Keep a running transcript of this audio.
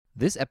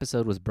This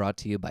episode was brought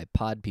to you by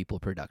Pod People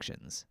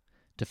Productions.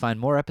 To find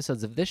more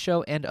episodes of this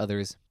show and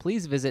others,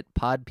 please visit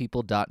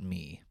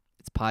podpeople.me.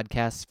 It's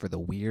podcasts for the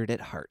weird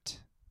at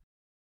heart.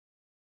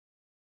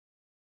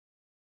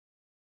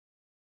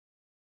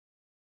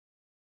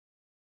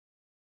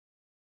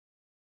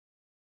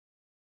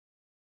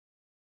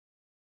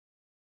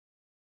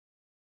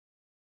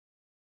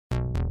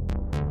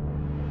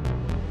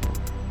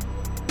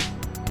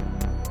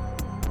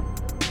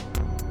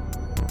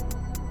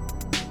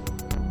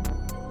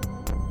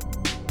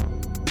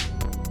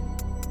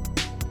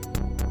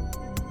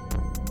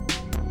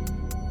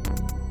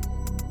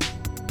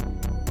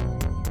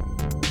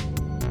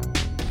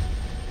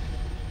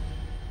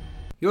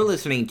 You're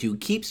listening to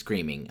Keep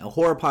Screaming, a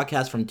horror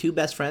podcast from two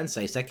best friends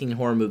dissecting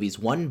horror movies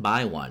one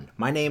by one.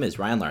 My name is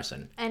Ryan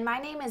Larson. And my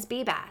name is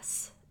B.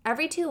 Bass.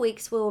 Every 2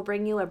 weeks, we will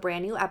bring you a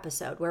brand new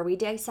episode where we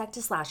dissect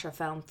a slasher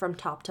film from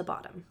top to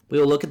bottom. We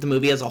will look at the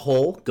movie as a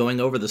whole, going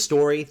over the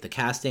story, the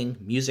casting,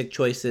 music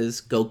choices,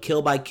 go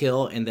kill by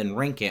kill, and then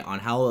rank it on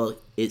how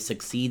it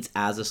succeeds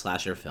as a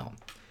slasher film.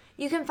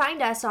 You can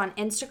find us on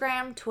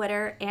Instagram,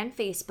 Twitter, and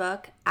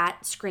Facebook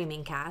at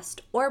ScreamingCast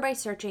or by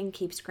searching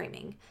Keep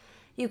Screaming.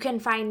 You can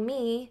find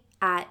me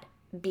at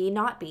B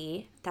Not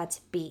B, that's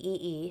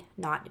B-E-E,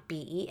 not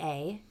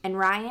B-E-A, and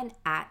Ryan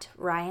at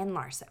Ryan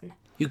Larson.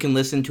 You can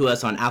listen to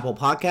us on Apple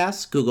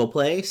Podcasts, Google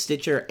Play,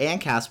 Stitcher, and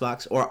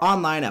CastBox, or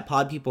online at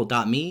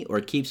podpeople.me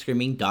or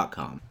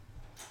keepscreaming.com.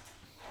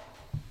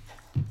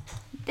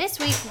 This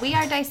week, we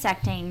are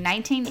dissecting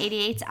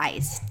 1988's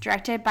Ice,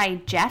 directed by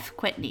Jeff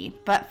Whitney.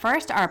 But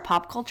first, our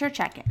pop culture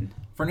check-in.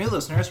 For new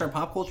listeners, our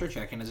pop culture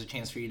check-in is a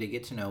chance for you to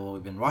get to know what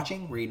we've been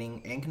watching,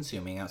 reading, and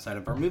consuming outside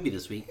of our movie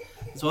this week,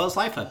 as well as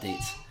life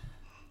updates.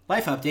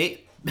 Life update,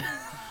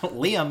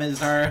 Liam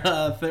is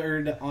our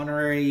third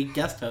honorary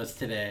guest host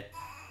today.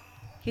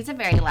 He's a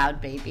very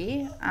loud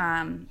baby,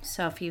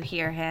 so if you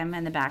hear him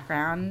in the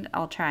background,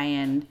 I'll try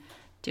and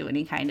do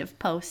any kind of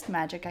post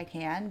magic I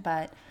can,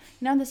 but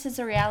this is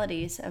the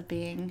realities of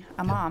being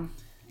a mom,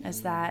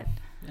 is that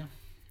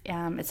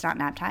it's not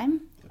nap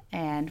time,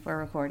 and we're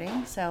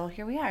recording, so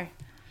here we are.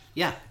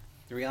 Yeah,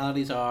 the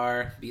realities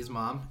are B's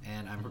mom,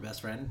 and I'm her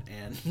best friend,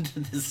 and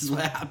this is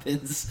what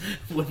happens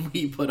when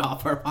we put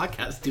off our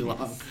podcast too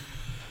long.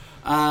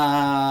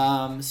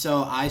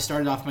 So I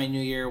started off my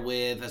new year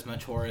with as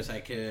much horror as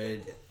I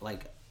could,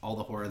 like all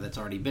the horror that's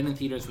already been in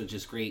theaters, which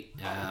is great.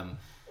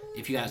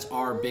 If you guys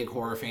are big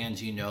horror fans,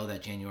 you know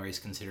that January is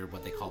considered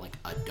what they call like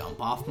a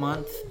dump-off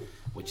month,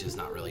 which is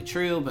not really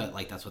true, but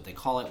like that's what they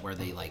call it, where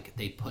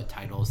they put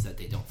titles that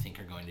they don't think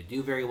are going to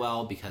do very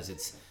well because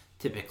it's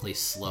typically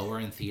slower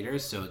in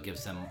theaters, so it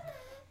gives them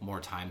more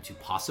time to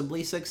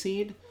possibly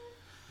succeed.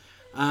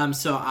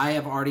 So I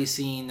have already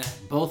seen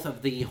both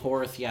of the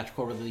horror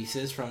theatrical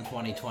releases from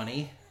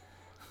 2020,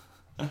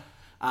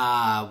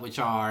 which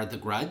are The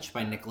Grudge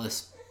by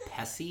Nicholas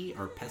Pesci,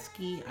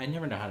 I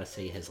never know how to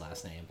say his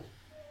last name,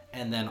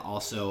 and then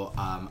also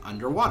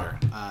Underwater,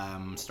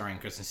 starring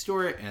Kristen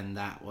Stewart, and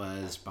that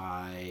was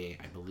by,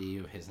 I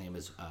believe his name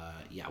is,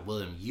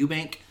 William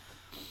Eubank.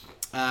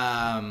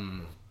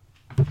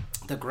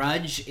 The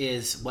Grudge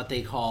is what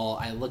they call,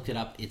 I looked it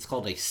up, it's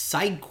called a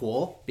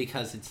sidequel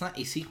because it's not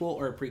a sequel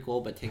or a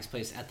prequel, but takes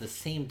place at the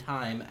same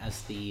time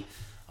as the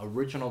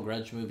original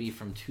Grudge movie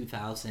from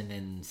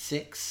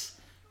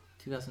 2006,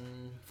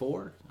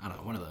 2004? I don't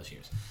know, one of those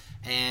years.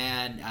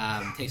 And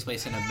takes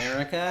place in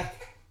America.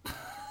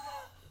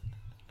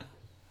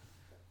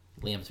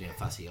 Liam's being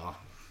fussy, y'all.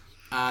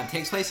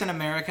 Takes place in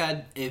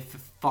America. It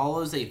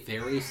follows a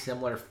very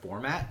similar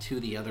format to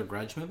the other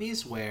Grudge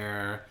movies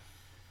where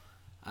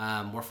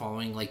we're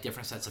following like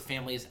different sets of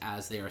families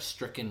as they are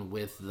stricken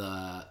with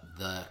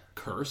the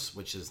curse,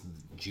 which is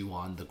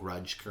Ju-on, the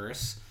Grudge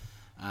curse.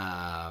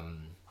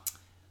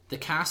 The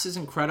cast is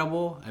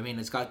incredible. I mean,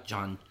 it's got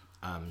John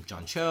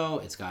Cho,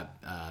 it's got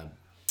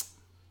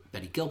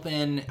Betty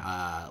Gilpin,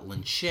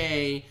 Lin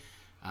Shaye,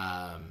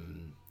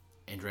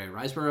 Andrea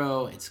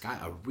Riseborough. It's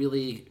got a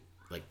really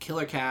like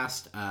killer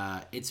cast.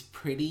 It's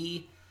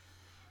pretty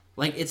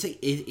like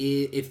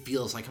it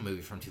feels like a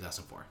movie from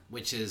 2004,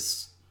 which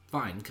is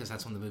fine because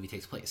that's when the movie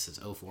takes place. It's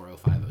 04,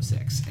 05,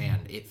 06,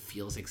 and it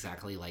feels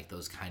exactly like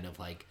those kind of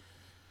like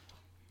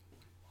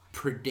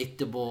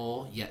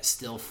predictable yet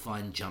still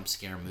fun jump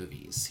scare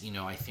movies.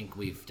 I think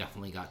we've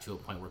definitely got to a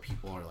point where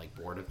people are like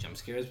bored of jump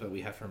scares, but we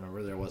have to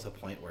remember there was a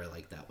point where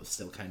like that was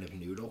still kind of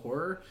new to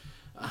horror,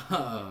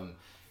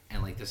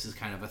 and like this is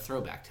kind of a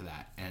throwback to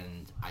that.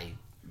 And I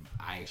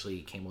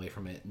actually came away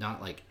from it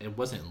not like it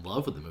wasn't in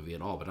love with the movie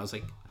at all, but I was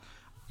like,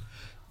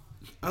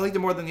 I liked it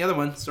more than the other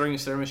one starring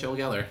Sarah Michelle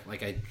Gellar.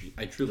 Like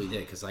I truly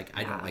did, because like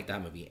I don't like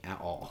that movie at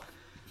all.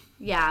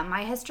 Yeah,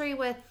 my history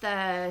with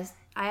I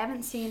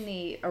haven't seen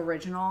the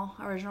original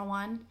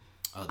one.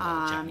 Oh,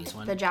 the Japanese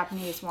one? The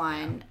Japanese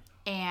one.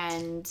 Yeah.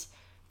 And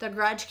The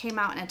Grudge came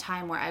out in a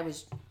time where I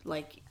was,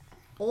 like,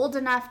 old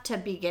enough to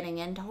be getting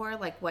into horror.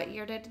 Like, what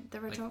year did the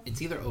original? Like,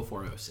 it's either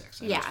 04 or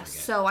 06. Yeah,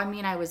 so, I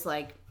mean, I was,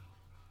 like,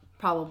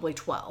 probably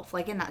 12.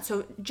 Like, in that.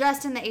 So,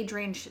 just in the age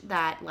range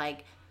that,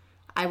 like,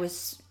 I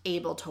was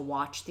able to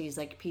watch these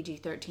like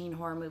PG-13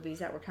 horror movies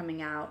that were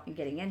coming out and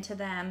getting into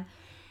them.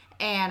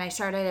 And I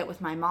started it with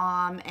my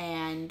mom,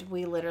 and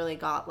we literally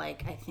got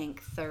like, I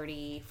think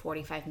 30,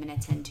 45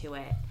 minutes into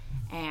it.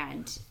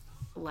 And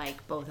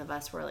like both of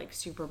us were like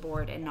super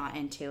bored and not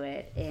into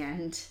it.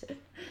 And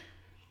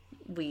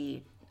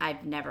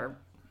I've never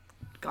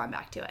gone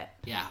back to it.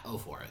 Yeah,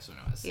 04 is when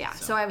it was. Yeah,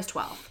 so I was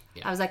 12.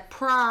 Yeah. I was like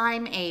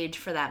prime age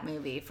for that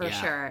movie for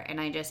sure. And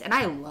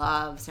I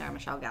love Sarah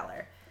Michelle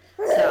Gellar.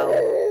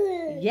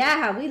 So,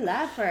 yeah, we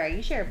love her.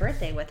 You share a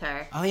birthday with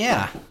her. Oh,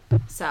 yeah.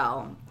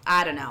 So,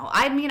 I don't know.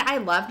 I mean, I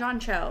love Don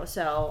Cho,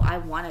 so I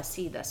want to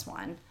see this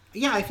one.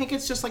 Yeah, I think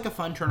it's just like a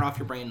fun turn off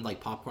your brain,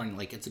 like popcorn.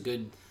 Like, it's a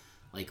good,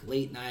 like,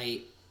 late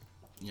night,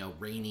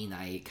 rainy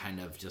night, kind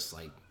of just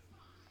like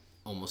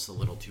almost a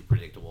little too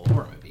predictable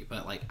horror movie.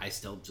 But, like, I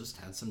still just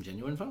had some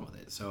genuine fun with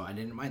it, so I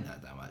didn't mind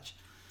that much.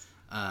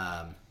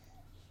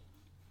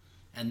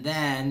 And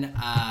then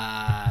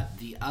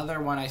the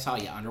other one I saw,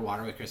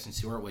 Underwater with Kristen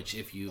Stewart, which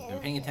if you've been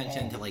paying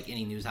attention to like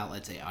any news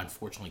outlets, it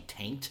unfortunately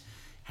tanked.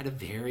 Had a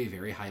very,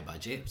 very high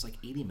budget. It was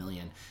like $80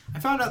 million. I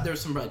found out there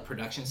was some like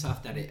production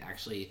stuff that it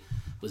actually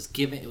was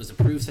given. It was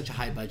approved such a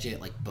high budget.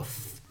 Like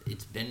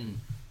it's been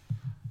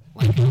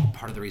like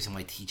part of the reason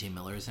why T.J.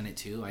 Miller is in it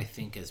too. I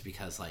think is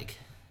because like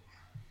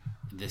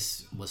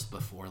this was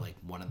before like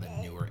one of the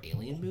newer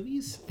Alien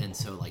movies, and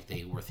so like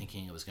they were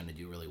thinking it was going to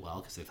do really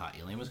well because they thought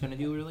Alien was going to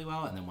do really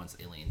well, and then once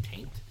Alien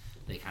tanked,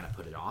 they kind of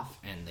put it off,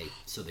 and they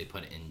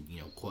put it in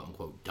quote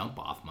unquote dump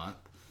off month,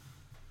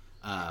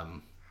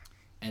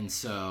 and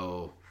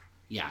so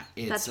yeah,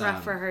 it's that's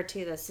rough for her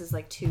too. This is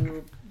like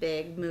 2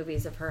 big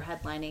movies of her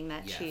headlining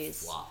that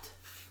she's flopped.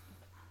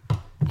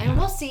 And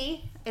we'll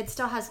see. It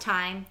still has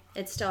time.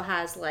 It still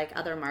has like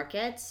other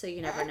markets, so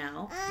you never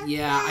know.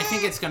 Yeah, I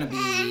think it's going to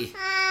be.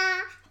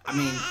 I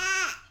mean,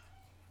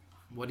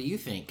 what do you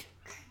think?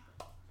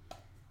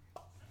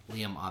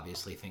 Liam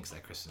obviously thinks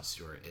that Kristen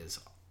Stewart is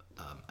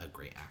a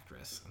great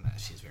actress and that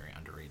she's very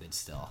underrated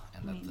still,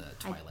 and that the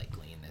Twilight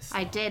glean is.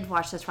 I did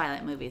watch the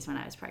Twilight movies when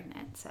I was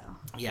pregnant, so.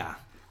 Yeah.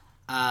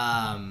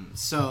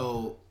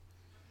 So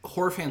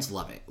horror fans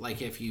love it.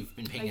 Like if you've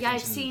been paying attention. Yeah,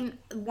 I've seen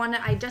one.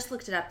 I just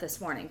looked it up this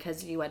morning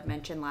because you had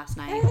mentioned last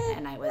night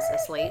and I was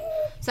asleep.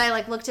 So I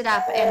like looked it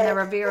up and the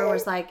reviewer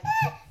was like.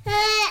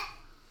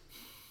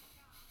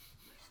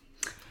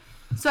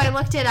 So I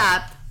looked it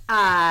up,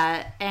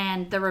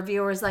 and the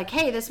reviewer was like,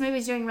 hey, this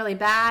movie's doing really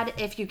bad.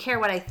 If you care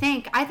what I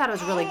think, I thought it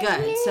was really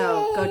good,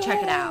 so go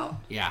check it out.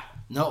 Yeah.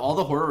 No, all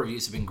the horror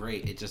reviews have been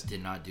great. It just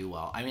did not do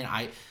well. I mean,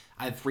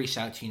 I've reached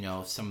out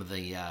to, some of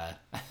the,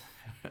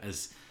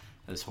 as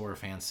horror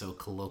fans so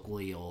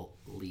colloquially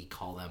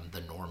call them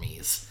the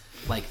normies,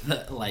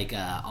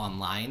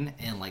 online,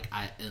 and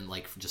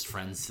just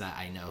friends that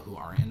I know who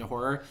aren't into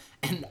horror,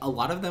 and a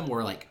lot of them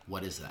were like,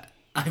 what is that?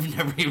 I've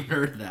never even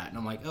heard of that. And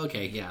I'm like,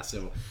 okay, yeah,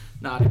 so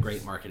not a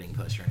great marketing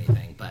push or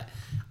anything. But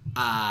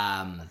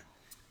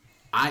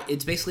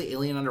it's basically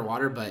Alien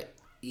Underwater, but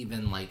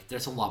even, like,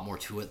 there's a lot more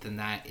to it than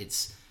that.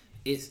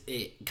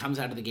 It comes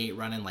out of the gate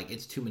running, like,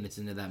 it's 2 minutes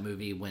into that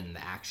movie when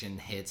the action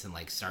hits and,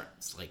 like,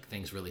 starts, like,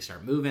 things really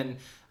start moving.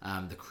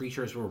 The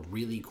creatures were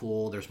really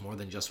cool. There's more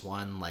than just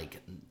one,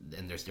 like,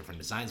 and there's different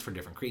designs for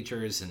different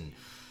creatures. And,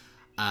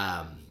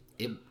 I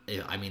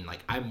mean, like,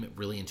 I'm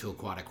really into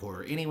aquatic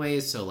horror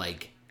anyways, so,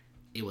 like,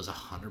 it was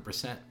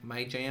 100%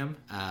 my jam.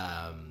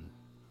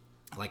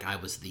 Like, I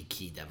was the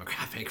key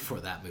demographic for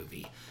that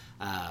movie.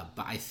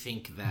 But I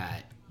think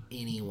that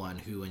anyone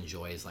who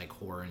enjoys, like,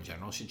 horror in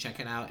general should check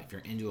it out. If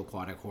you're into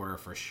aquatic horror,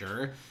 for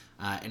sure.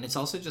 And it's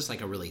also just,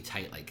 like, a really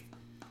tight, like,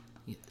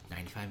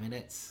 95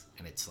 minutes.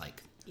 And it's,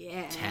 like,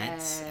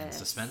 tense and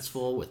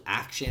suspenseful with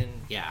action.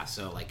 Yeah,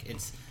 so, like,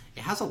 it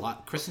has a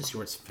lot. Kristen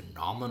Stewart's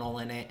phenomenal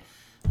in it.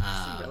 She's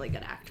a really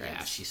good actress.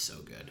 Yeah, she's so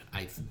good.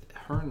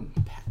 Her and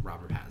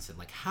Robert Pattinson,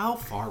 like, how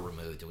far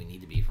removed do we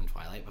need to be from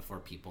Twilight before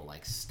people,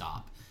 like,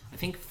 stop? I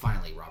think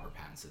finally Robert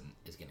Pattinson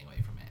is getting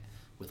away from it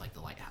with, like, the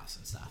lighthouse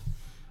and stuff.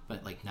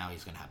 But, like, now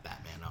he's going to have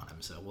Batman on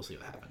him, so we'll see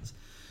what happens.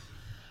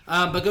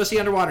 But go see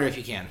Underwater if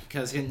you can,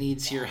 because it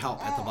needs your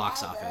help at the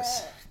box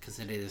office, because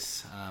it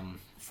is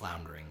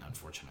floundering,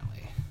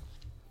 unfortunately.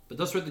 But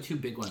those were the 2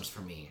 big ones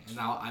for me.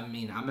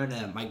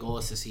 And my goal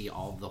is to see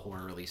all of the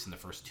horror released in the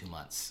first 2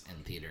 months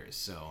in theaters.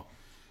 So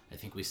I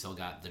think we still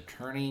got The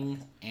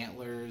Turning,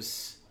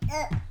 Antlers.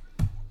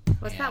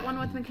 What's that one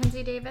with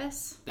Mackenzie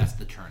Davis? That's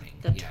The Turning.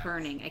 The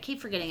Turning. I keep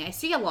forgetting. I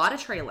see a lot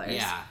of trailers.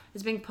 Yeah.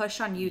 It's being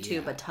pushed on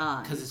YouTube a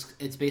ton. Because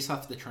it's based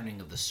off The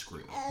Turning of the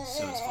Screw.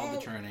 So it's called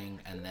The Turning.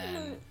 And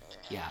then,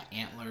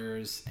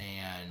 Antlers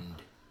and...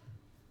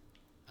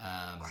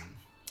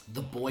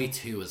 The Boy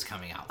 2 is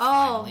coming out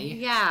finally. Oh,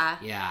 yeah.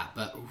 Yeah,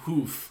 but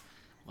oof.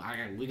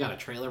 We got a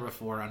trailer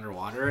before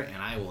Underwater, and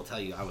I will tell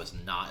you, I was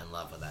not in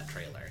love with that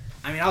trailer.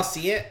 I mean, I'll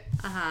see it.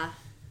 Uh-huh.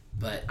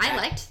 But I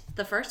liked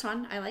the first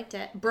one. I liked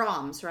it.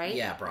 Brahms, right?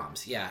 Yeah,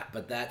 Brahms. Yeah,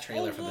 but that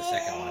trailer for the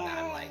second one,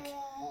 I'm like,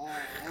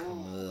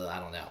 I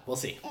don't know. We'll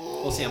see.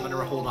 I'm going to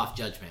hold off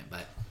judgment,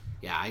 but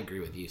yeah, I agree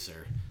with you,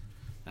 sir.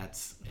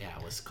 It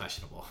was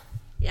questionable.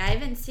 Yeah, I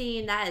haven't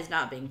seen that as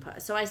not being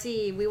put. So I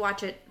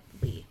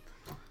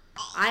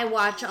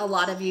watch a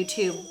lot of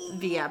YouTube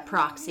via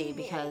proxy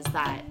because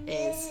that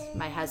is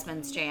my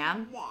husband's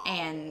jam.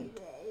 And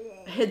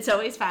it's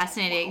always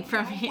fascinating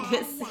for me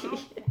to see.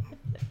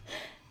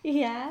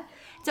 Yeah.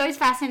 It's always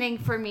fascinating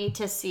for me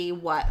to see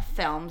what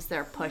films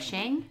they're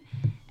pushing.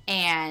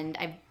 And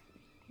I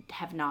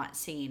have not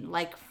seen.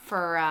 Like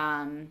for,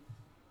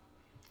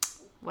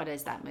 what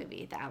is that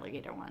movie? The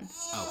alligator one.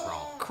 Oh,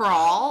 Crawl.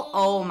 Crawl.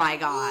 Oh my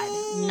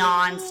God.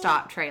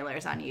 Non-stop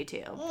trailers on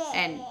YouTube.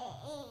 And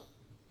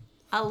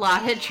a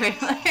lot of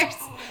trailers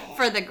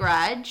for The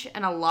Grudge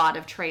and a lot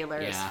of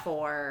trailers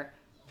for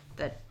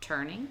The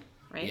Turning,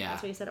 right? Yeah.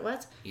 That's what you said it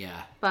was?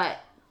 Yeah. But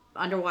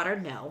Underwater,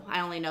 no.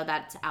 I only know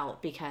that's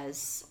out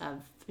because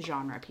of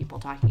genre people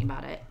talking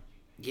about it.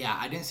 Yeah,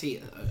 I didn't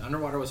see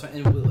Underwater was fun.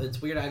 And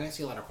it's weird. I didn't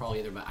see a lot of Crawl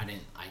either, but I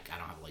don't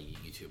have like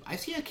YouTube. I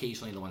see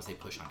occasionally the ones they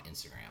push on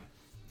Instagram.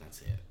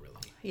 That's it,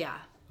 really. Yeah.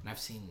 And I've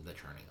seen The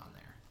Turning on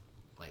there.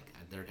 Like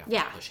they're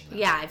definitely pushing that.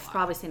 Yeah, I've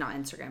probably seen it on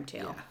Instagram too.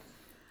 Yeah.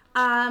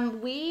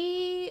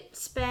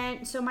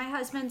 So my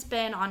husband's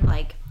been on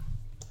like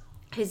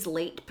his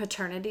late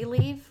paternity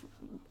leave.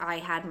 I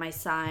had my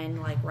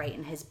son like right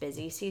in his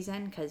busy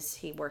season because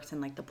he works in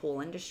like the pool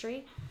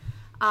industry.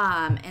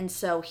 And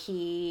so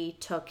he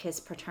took his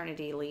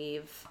paternity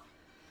leave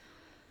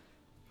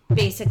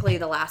basically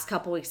the last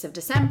couple weeks of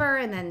December,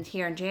 and then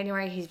here in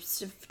January,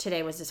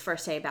 today was his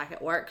first day back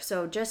at work.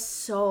 So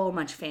just so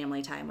much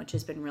family time, which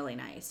has been really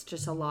nice.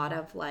 Just a lot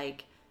of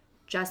like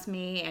just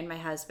me and my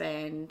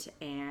husband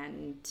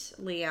and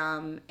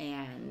Liam,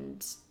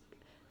 and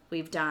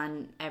we've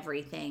done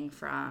everything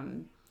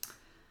from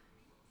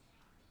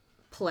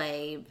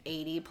play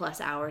 80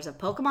 plus hours of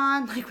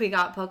Pokemon. Like we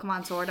got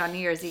Pokemon Sword on New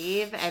Year's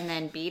Eve and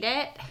then beat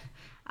it.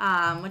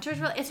 Which was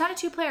really, it's not a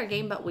 2-player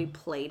game, but we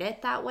played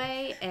it that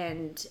way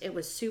and it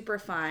was super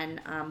fun.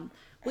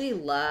 We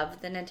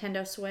love the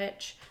Nintendo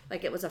Switch.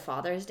 Like it was a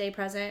Father's Day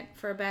present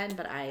for Ben,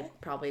 but I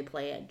probably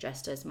play it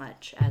just as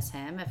much as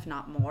him, if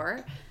not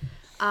more.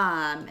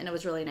 And it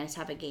was really nice to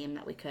have a game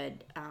that we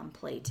could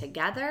play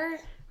together.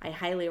 I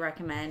highly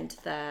recommend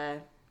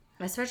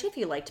especially if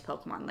you liked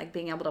Pokemon, like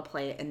being able to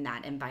play it in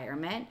that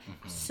environment.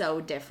 Mm-hmm.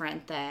 So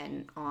different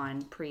than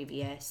on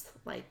previous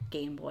like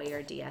Game Boy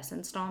or DS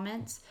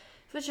installments.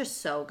 It was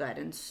just so good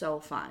and so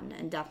fun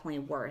and definitely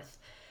worth.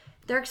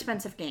 They're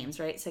expensive games,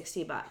 right?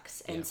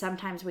 $60. And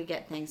sometimes we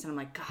get things and I'm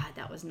like, God,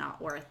 that was not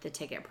worth the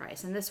ticket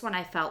price. And this one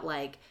I felt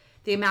like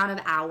the amount of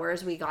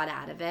hours we got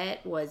out of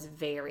it was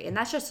and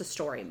that's just a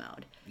story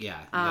mode. Yeah.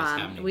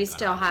 We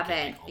still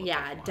haven't,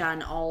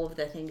 done all of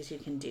the things you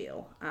can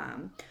do.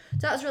 So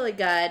that was really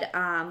good.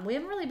 We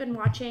haven't really been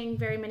watching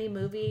very many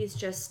movies,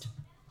 just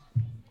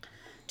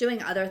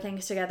doing other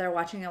things together,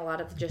 watching a lot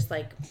of just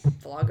like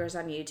vloggers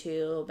on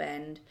YouTube,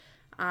 and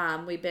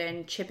we've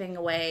been chipping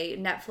away.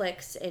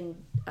 Netflix in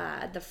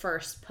the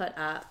first put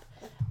up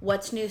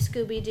What's New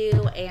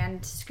Scooby-Doo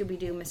and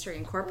Scooby-Doo Mystery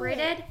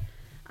Incorporated.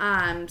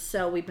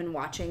 So we've been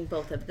watching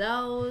both of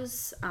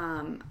those.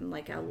 I'm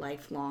like a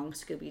lifelong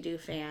Scooby-Doo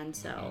fan,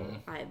 so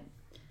I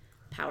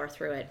power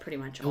through it pretty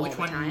much all the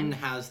time. Which one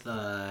has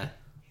the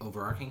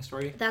overarching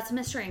story? That's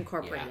Mystery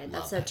Incorporated. Yeah,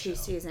 that's a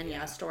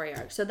 2-season story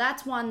arc. So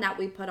that's one that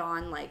we put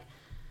on like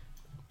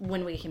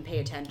when we can pay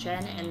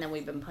attention, and then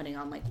we've been putting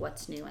on like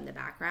What's New in the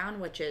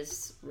background, which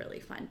is really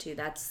fun too.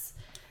 That's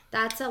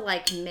a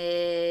like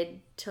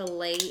mid to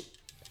late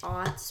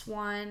aughts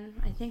one.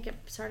 I think it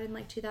started in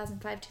like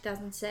 2005,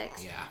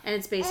 2006. Yeah. And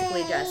it's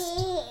basically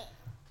just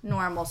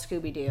normal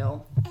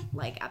Scooby-Doo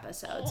like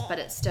episodes, but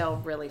it's still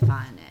really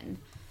fun.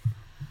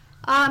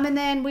 And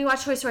then we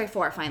watched Toy Story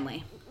 4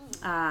 finally.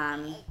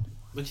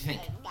 What'd you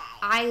think?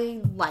 I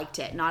liked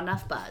it. Not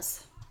enough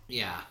buzz.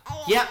 Yeah.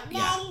 Yeah. I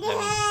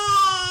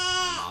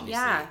mean,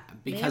 obviously,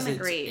 because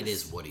it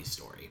is Woody's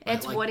story.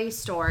 It's like, Woody's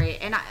story,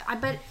 and I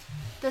bet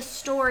the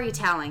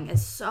storytelling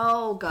is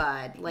so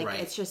good. Like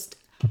it's just.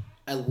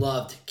 I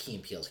loved Key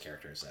and Peele's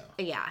characters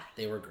though. Yeah.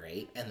 They were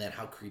great, and then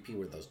how creepy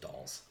were those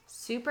dolls?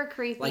 Super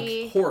creepy.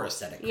 Like horror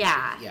aesthetic. Creepy.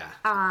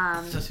 Yeah.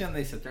 Especially when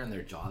they sit there and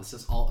their jaws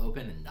just all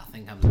open and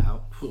nothing comes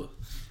out. Whew.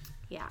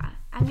 Yeah.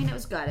 I mean, it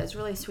was good. It was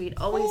really sweet.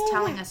 Always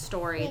telling a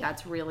story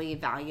that's really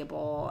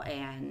valuable,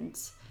 and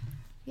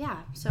yeah,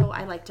 so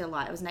I liked it a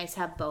lot. It was nice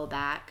to have Bo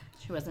back.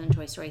 She wasn't in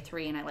Toy Story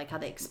 3, and I like how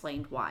they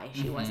explained why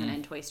she wasn't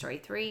in Toy Story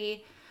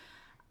 3.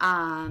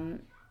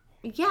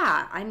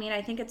 Yeah, I mean,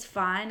 I think it's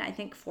fun. I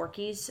think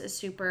Forky's a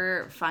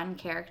super fun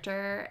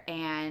character,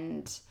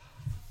 and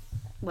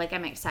like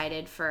I'm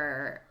excited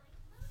for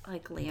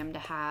like Liam to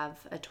have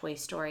a Toy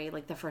Story.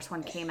 Like the first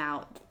one came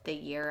out the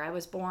year I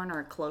was born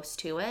or close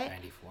to it.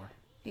 94.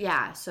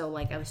 Yeah, so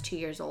like I was 2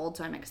 years old,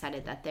 so I'm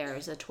excited that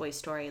there's a Toy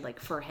Story like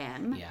for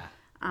him. Yeah.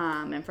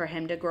 And for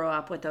him to grow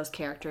up with those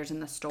characters in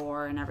the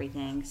store and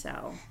everything,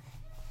 so.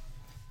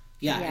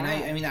 Yeah, and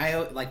I mean, I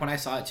like when I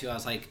saw it too, I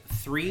was like,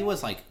 3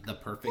 was like the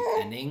perfect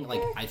ending.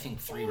 Like, I think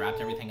 3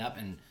 wrapped everything up,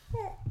 and,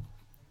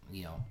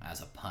 you know,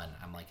 as a pun,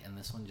 I'm like, and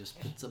this one just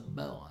puts a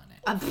bow on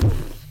it.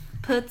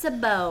 Puts a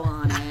bow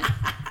on it.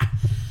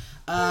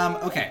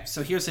 Okay,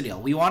 so here's the deal.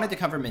 We wanted to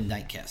cover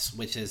Midnight Kiss,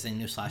 which is a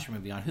new slasher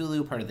movie on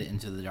Hulu, part of the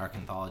Into the Dark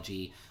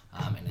anthology.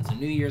 And it's a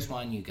New Year's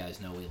one. You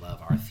guys know we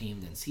love our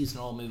themed and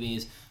seasonal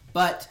movies.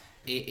 But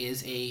it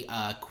is a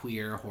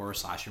queer horror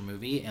slasher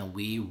movie, and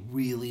we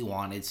really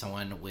wanted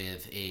someone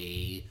with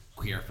a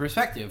queer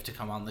perspective to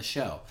come on the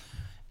show.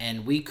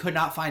 And we could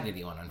not find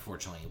anyone,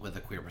 unfortunately, with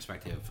a queer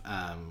perspective.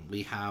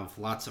 We have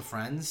lots of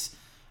friends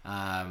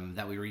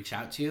that we reach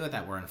out to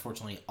that were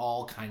unfortunately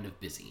all kind of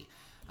busy.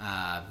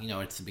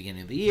 It's the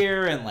beginning of the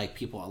year, and a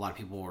lot of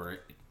people were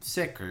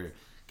sick or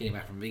getting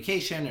back from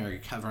vacation or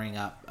covering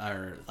up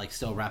or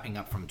still wrapping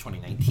up from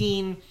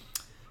 2019.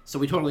 So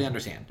we totally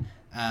understand.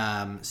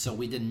 So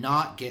we did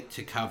not get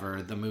to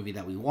cover the movie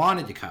that we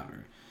wanted to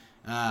cover.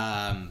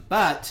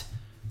 But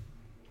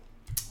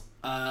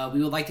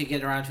we would like to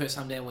get around to it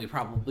someday, and we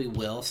probably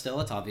will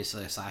still. It's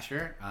obviously a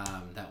slasher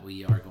that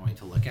we are going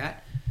to look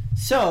at.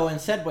 So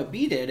instead what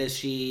B did is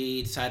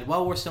she decided,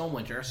 well, we're still in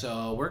winter,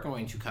 so we're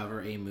going to cover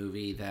a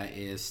movie that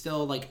is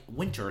still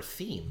winter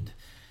themed.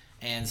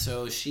 And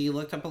so she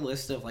looked up a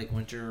list of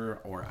winter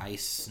or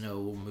ice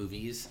snow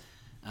movies,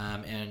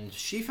 and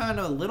she found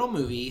a little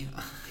movie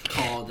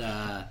called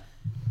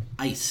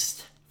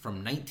Iced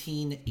from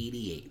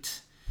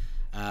 1988,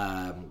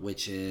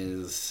 which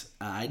is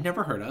I'd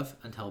never heard of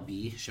until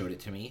B showed it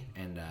to me,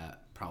 and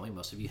probably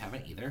most of you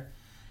haven't either.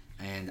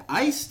 And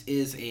Iced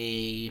is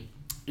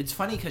it's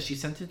funny because she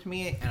sent it to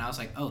me, and I was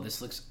like, oh,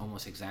 this looks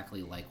almost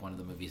exactly like one of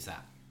the movies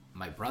that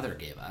my brother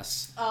gave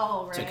us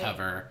to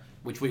cover,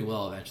 which we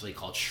will eventually,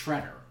 called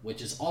Shredder,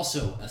 which is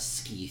also a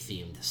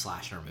ski-themed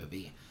slasher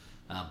movie,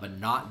 but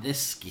not this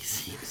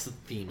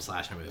ski-themed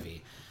slasher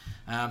movie.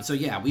 So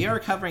yeah, we are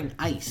covering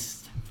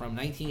Iced from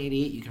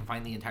 1988. You can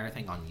find the entire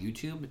thing on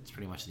YouTube. It's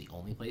pretty much the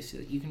only place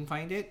that you can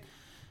find it.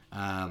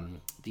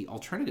 The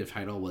alternative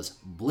title was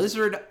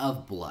Blizzard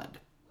of Blood,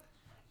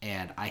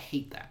 and I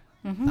hate that.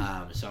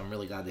 Mm-hmm. So I'm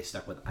really glad they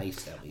stuck with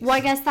Iced at least. Well, I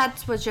guess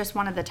that was just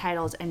one of the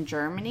titles in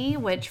Germany,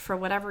 which for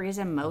whatever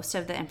reason, most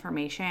of the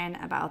information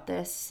about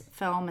this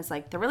film is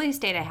the release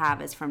date I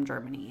have is from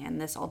Germany. And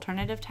this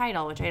alternative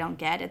title, which I don't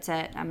get, it's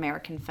an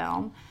American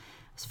film.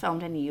 It was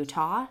filmed in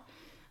Utah.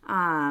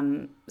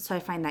 So I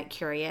find that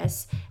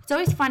curious. It's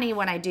always funny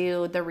when I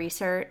do the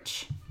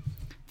research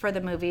for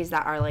the movies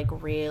that are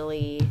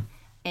really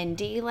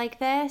indie like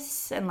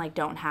this and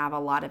don't have a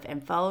lot of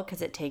info,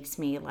 because it takes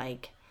me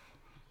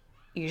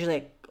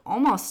usually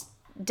almost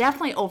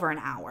definitely over an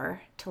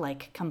hour to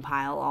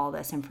compile all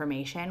this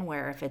information,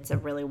 where if it's a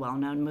really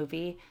well-known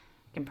movie,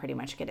 I can pretty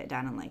much get it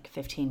done in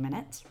 15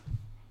 minutes.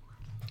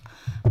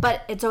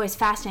 But it's always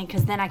fascinating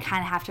because then I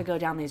kind of have to go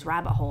down these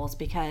rabbit holes,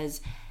 because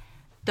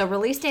the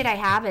release date I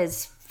have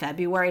is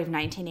February of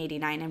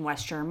 1989 in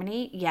West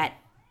Germany, yet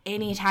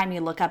anytime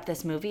you look up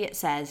this movie, it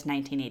says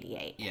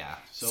 1988. Yeah.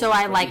 So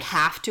I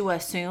have to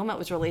assume it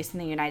was released in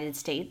the United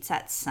States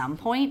at some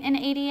point in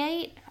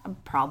 88,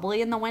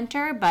 probably in the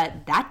winter,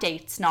 but that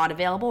date's not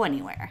available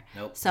anywhere.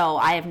 Nope. So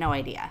I have no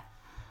idea.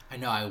 I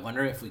know. I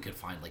wonder if we could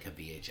find a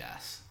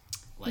VHS.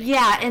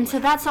 So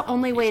that's the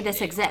only way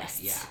this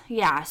exists.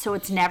 Yeah. So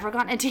it's never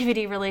gotten a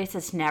DVD release.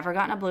 It's never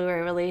gotten a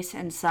Blu-ray release,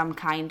 and some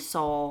kind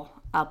soul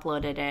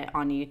uploaded it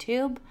on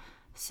YouTube.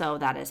 So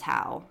that is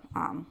how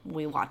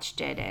we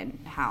watched it, and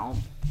how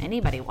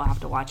anybody will have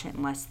to watch it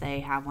unless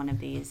they have one of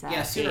these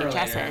sooner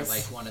VHSs. or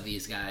later, one of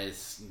these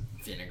guys,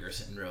 Vinegar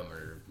Syndrome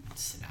or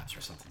Synapse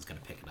or something's going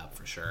to pick it up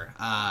for sure.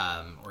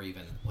 Or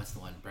even, what's the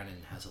one?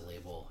 Brennan has a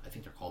label. I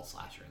think they're called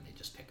Slasher, and they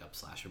just pick up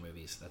slasher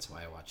movies. That's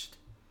why I watched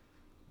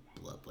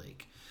Blood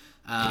Lake.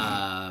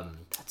 I'm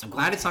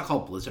glad it's not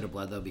called Blizzard of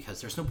Blood, though, because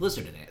there's no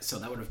Blizzard in it. So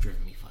that would have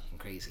driven me fucking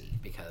crazy,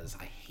 because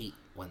I hate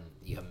when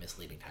you have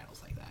misleading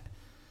titles like that.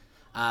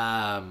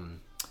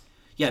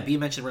 B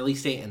mentioned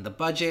release date and the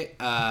budget.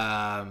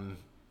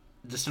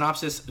 The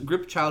synopsis: a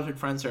group of childhood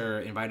friends are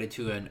invited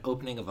to an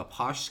opening of a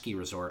posh ski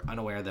resort,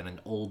 unaware that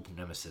an old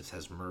nemesis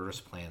has murderous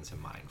plans in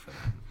mind for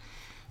them.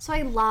 So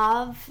I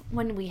love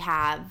when we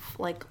have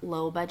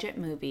low budget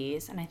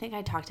movies, and I think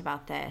I talked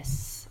about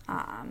this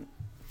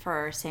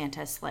for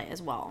Santa's Sleigh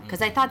as well,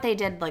 because I thought they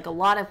did a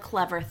lot of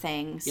clever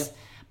things. Yep.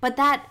 But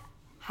that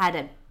had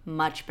a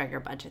much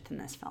bigger budget than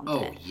this film did.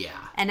 Oh, yeah.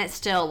 And it's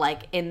still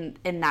in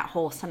that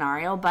whole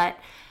scenario, but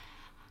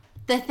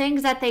the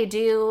things that they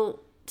do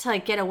to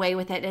get away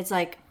with it is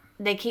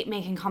they keep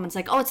making comments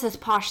oh, it's this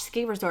posh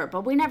ski resort,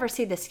 but we never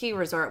see the ski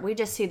resort. We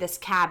just see this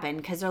cabin,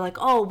 because they're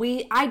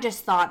I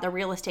just thought, the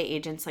real estate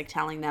agents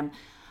telling them,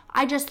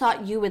 I just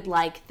thought you would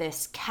like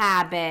this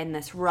cabin,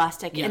 this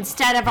rustic,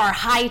 instead of our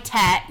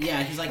high-tech.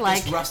 Yeah, he's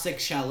this rustic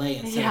chalet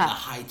instead of the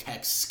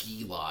high-tech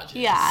ski lodges.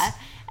 Yeah.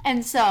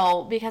 And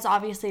so, because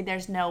obviously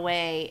there's no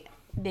way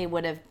they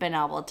would have been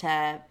able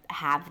to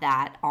have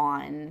that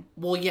on.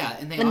 Well, yeah,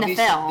 and they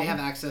have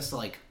access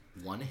to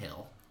one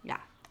hill. Yeah.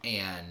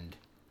 And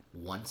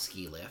one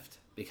ski lift,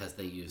 because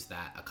they use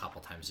that a couple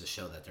times to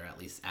show that they're at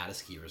least at a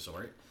ski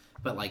resort.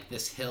 But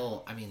this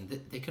hill, I mean,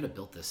 they could have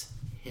built this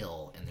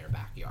hill in their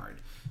backyard.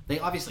 They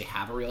obviously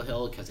have a real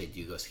hill because they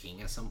do go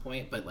skiing at some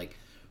point, but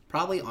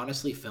probably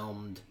honestly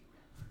filmed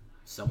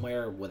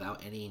somewhere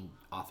without any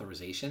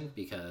authorization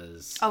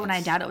because. Oh, and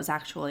I doubt it was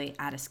actually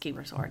at a ski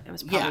resort. It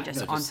was probably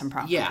just on some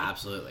property. Yeah,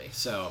 absolutely.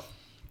 So,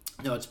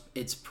 no,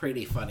 it's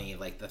pretty funny,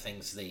 like the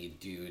things they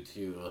do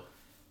to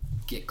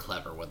get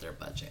clever with their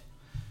budget.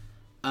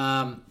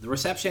 The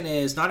reception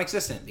is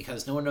non-existent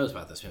because no one knows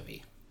about this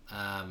movie.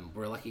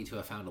 We're lucky to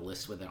have found a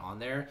list with it on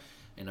there,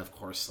 and of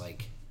course,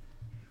 like,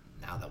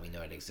 now that we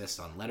know it exists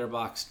on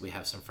Letterboxd, we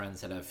have some friends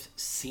that have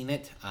seen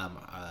it.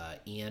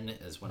 Ian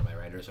is one of my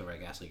writers over at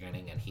Ghastly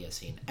Grinning, and he has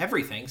seen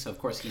everything, so of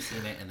course he's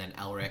seen it. And then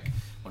Elric,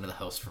 one of the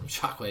hosts from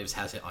Shockwaves,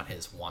 has it on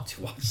his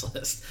want-to-watch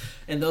list.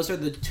 And those are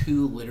the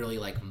two literally,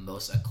 like,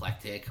 most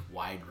eclectic,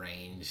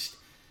 wide-ranged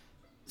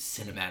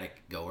cinematic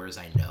goers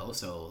I know.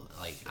 So,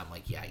 like, I'm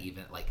like, yeah,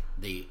 even, like,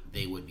 they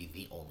would be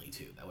the only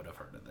two that would have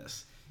heard of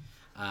this.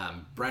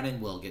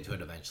 Brennan will get to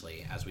it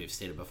eventually. As we've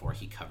stated before,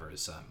 he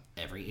covers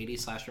every 80s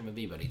slasher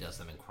movie, but he does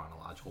them in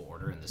chronological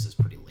order, and this is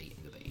pretty late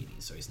into the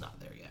 80s, so he's not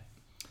there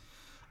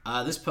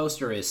yet. This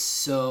poster is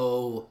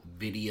so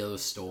video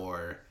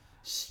store,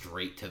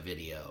 straight to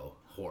video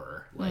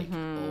horror. Like,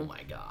 oh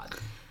my god.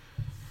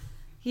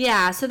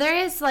 Yeah, so there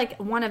is, like,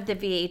 one of the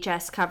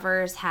VHS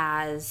covers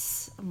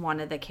has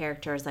one of the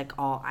characters, like,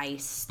 all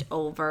iced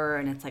over,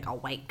 and it's, like, a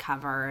white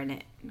cover, and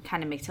it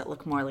kind of makes it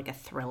look more like a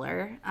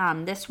thriller.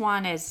 This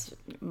one is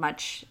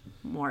much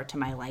more to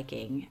my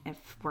liking, if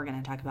we're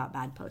going to talk about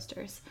bad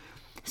posters.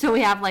 So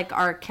we have, like,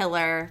 our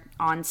killer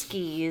on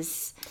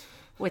skis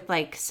with,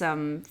 like,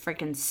 some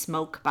freaking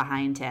smoke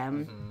behind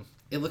him. Mm-hmm.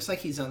 It looks like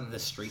he's on the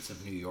streets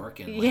of New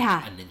York in, like,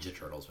 Yeah. a Ninja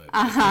Turtles movie.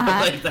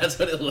 Like, that's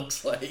what it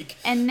looks like.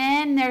 And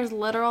then there's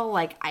literal,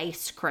 like,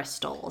 ice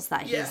crystals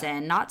that he's Yeah.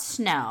 in. Not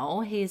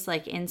snow. He's,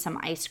 like, in some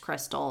ice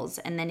crystals.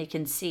 And then you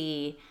can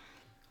see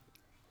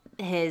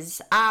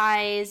his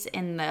eyes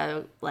in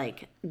the,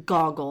 like,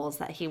 goggles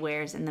that he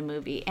wears in the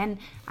movie. And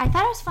I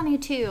thought it was funny,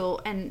 too.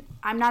 And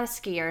I'm not a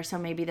skier, so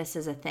maybe this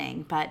is a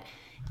thing. But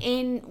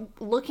in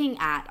looking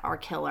at our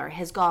killer,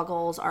 his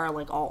goggles are,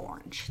 like, all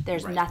orange.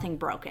 There's Right. nothing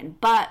broken.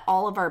 But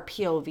all of our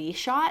POV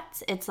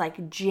shots, it's,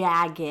 like,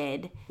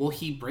 jagged. Well,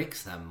 he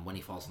breaks them when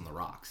he falls on the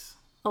rocks.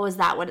 Oh, is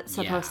that what it's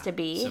Yeah. supposed to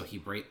be? So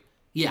he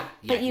Yeah.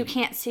 But you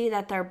can't see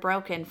that they're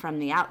broken from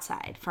the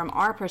outside. From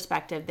our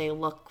perspective, they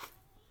look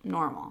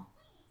normal.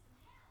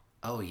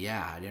 Oh,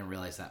 yeah, I didn't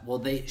realize that. Well,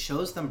 they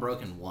shows them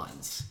broken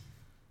once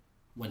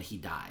when he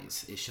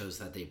dies. It shows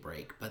that they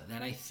break. But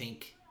then I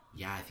think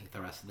the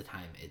rest of the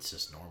time it's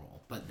just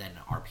normal. But then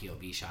our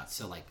POV shots,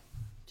 so, like,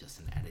 just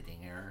an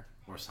editing error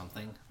or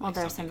something. Well, like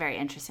there's something. some very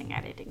interesting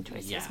editing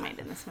choices Yeah. made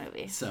in this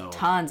movie. So-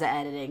 tons of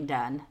editing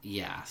done.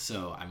 Yeah,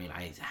 so, I mean,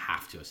 I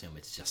have to assume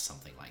it's just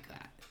something like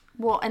that.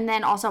 Well, and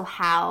then also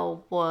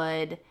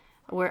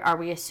are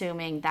we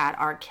assuming that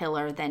our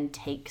killer then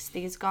takes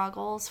these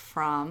goggles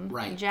from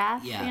Right.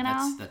 Jeff, Yeah, you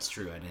know? that's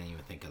true. I didn't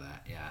even think of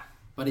that, yeah.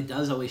 But it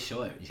does always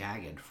show it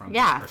jagged from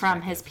Yeah, his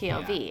from his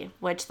perspective. POV, Yeah.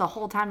 which the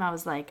whole time I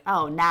was like,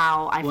 oh,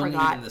 now I Well, and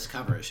forgot. even in this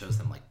cover, it shows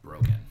them, like,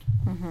 broken.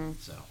 Mm-hmm.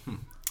 So,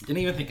 didn't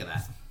even think of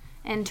that.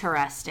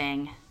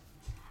 Interesting.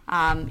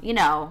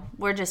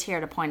 We're just here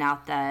to point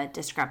out the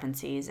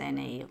discrepancies in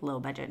a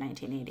low-budget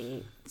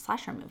 1988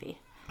 slasher movie.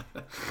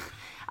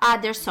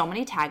 There's so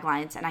many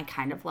taglines, and I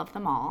kind of love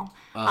them all.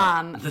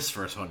 This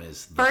first one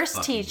is the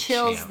First, he fucking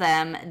chills champ.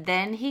 them,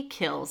 then he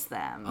kills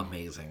them.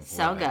 Amazing.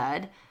 So Love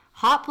it. good.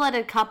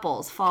 Hot-blooded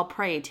couples fall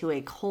prey to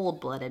a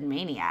cold-blooded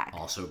maniac.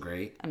 Also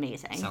great.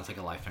 Amazing. Sounds like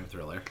a Lifetime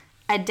thriller.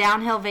 A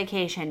downhill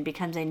vacation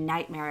becomes a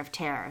nightmare of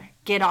terror.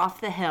 Get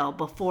off the hill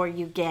before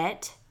you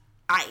get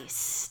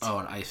iced. Oh,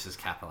 and ice is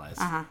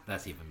capitalized.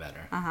 That's even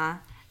better.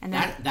 And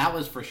then That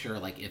was for sure,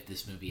 like, if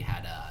this movie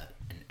had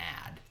an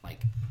ad,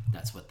 like,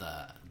 that's what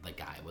the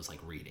guy was, like,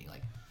 reading,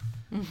 like,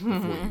 before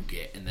you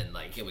get, and then,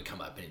 like, it would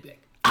come up and it'd be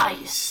like,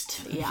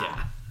 iced.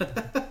 Yeah.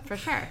 For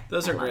sure.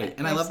 Those are love great. it.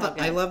 And I They're love so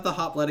I good. love the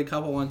hot-blooded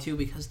couple one, too,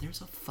 because there's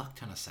a fuck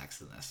ton of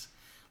sex in this.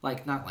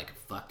 Like, not, like, a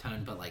fuck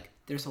ton, but, like,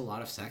 there's a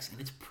lot of sex, and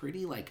it's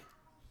pretty, like,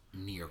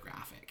 near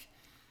graphic.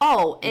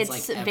 Oh, it's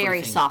like very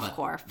everything but-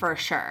 softcore, for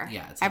sure.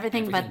 Yeah, it's like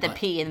everything but the everything but-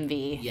 P and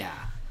V. Yeah.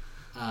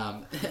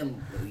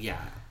 And, yeah.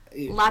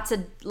 Lots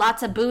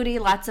of booty,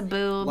 lots of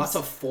boobs. Lots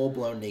of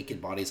full-blown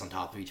naked bodies on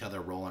top of each other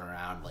rolling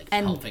around, like,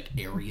 And- pelvic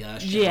area.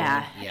 Showing.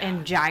 yeah,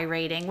 and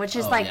gyrating, which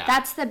is Oh, like yeah.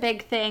 that's the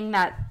big thing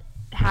that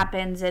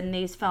happens in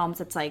these films.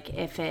 It's like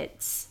if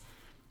it's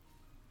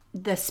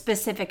the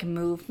specific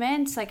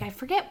movements, like I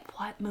forget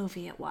what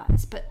movie it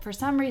was, but for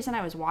some reason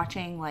I was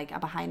watching like a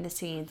behind the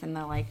scenes and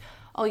they're like,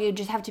 oh, you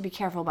just have to be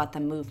careful about the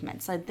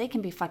movements. Like they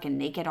can be fucking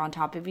naked on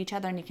top of each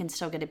other and you can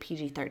still get a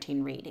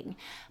PG-13 rating.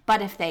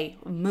 But if they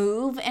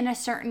move in a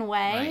certain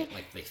way, Right,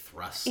 like they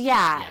thrust.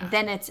 yeah,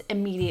 then it's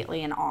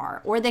immediately an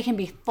R. Or they can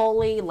be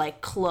fully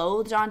like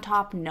clothed on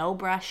top, no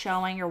breast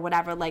showing or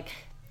whatever. Like,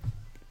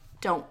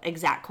 don't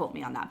exact quote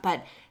me on that.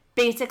 But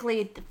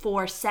basically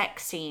for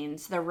sex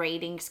scenes, the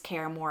ratings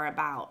care more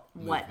about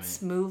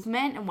what's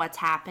movement and what's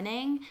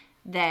happening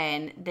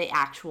than the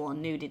actual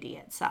nudity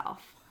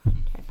itself. Which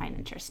I find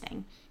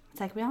interesting. It's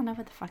like we all know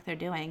what the fuck they're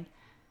doing.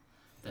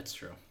 That's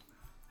true.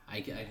 I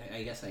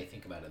guess I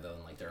think about it, though,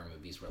 and, like, there are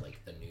movies where, like,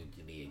 the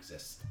nudity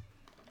exists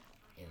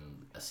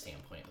in a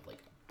standpoint of like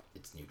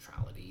its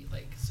neutrality.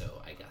 Like,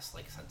 so I guess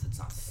like since it's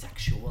not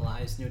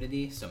sexualized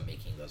nudity, so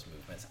making those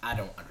movements, I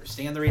don't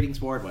understand the ratings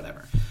board,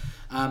 whatever.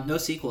 No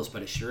sequels,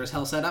 but it sure as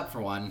hell set up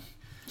for one.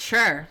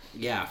 Sure.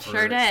 Yeah,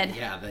 sure did.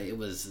 Yeah,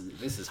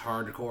 this is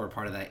hardcore,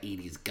 part of that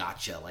 80s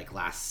gotcha, like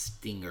last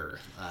stinger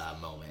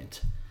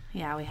moment.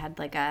 Yeah, we had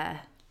like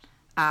a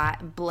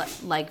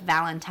like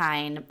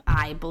Valentine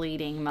eye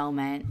bleeding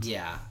moment.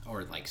 Yeah,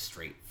 or like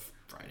straight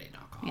Friday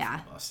knockoff. Yeah.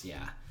 Almost.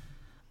 Yeah.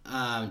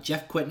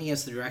 Jeff Whitney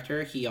is the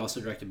director. He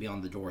also directed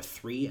Beyond the Door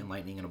 3 and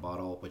Lightning in a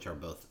Bottle, which are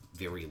both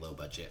very low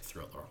budget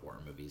thriller horror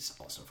movies,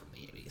 also from the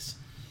 80s.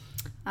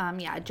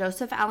 Yeah,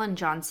 Joseph Allen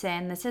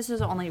Johnson. This is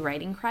his only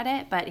writing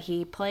credit, but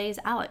he plays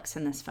Alex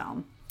in this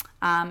film.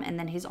 And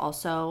then he's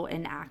also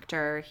an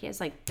actor. He has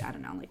like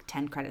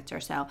 10 credits or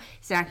so.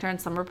 He's an actor in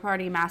Slumber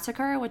Party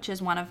Massacre, which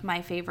is one of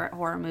my favorite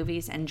horror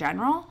movies in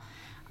general.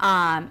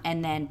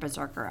 And then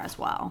Berserker as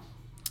well.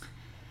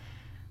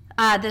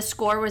 The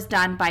score was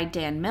done by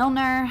Dan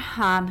Milner,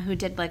 who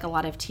did like a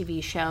lot of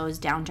TV shows,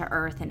 Down to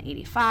Earth in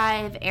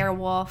 85,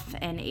 Airwolf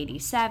in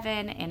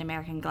 87, and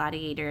American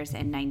Gladiators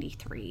in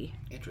 93.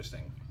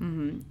 Interesting.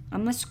 And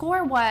the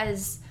score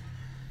was,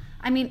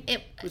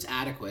 it was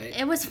adequate.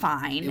 It was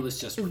fine. It was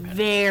just repetitive.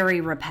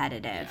 Very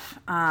repetitive,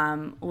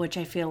 which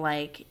I feel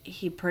like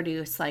he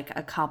produced like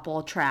a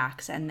couple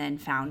tracks and then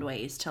found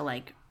ways to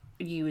like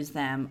use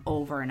them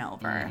over and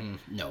over.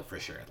 No, for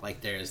sure.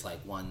 Like there's like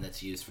one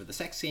that's used for the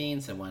sex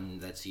scenes, and one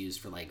that's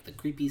used for like the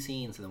creepy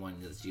scenes, and the one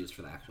that's used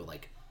for the actual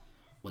like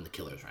when the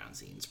killer's round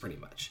scenes, pretty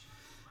much.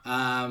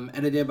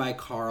 Edited by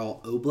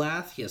Carl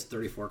Oblath. He has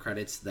 34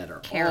 credits that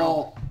are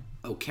Carol,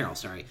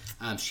 sorry.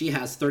 She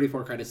has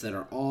 34 credits that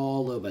are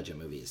all low budget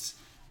movies,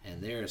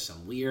 and there's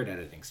some weird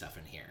editing stuff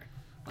in here.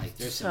 Like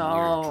there's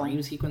some weird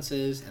dream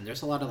sequences, and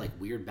there's a lot of like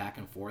weird back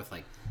and forth,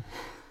 like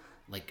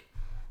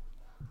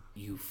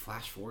you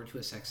flash forward to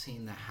a sex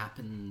scene that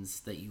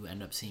happens that you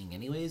end up seeing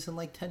anyways in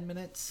like 10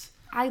 minutes.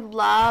 I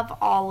love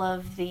all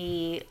of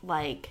the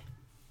like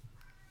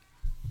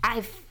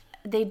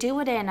they do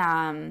it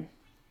in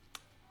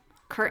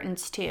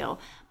Curtains too,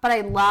 but I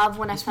love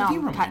when this a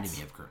film reminded cuts.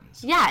 me of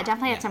Curtains. Yeah, it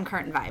definitely had some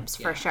curtain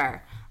vibes for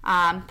sure.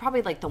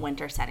 Probably like the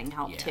winter setting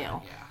helped too.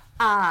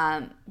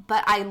 Yeah.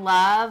 But I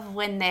love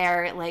when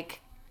they're like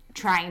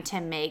trying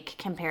to make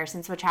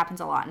comparisons, which happens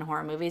a lot in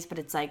horror movies, but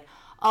it's like,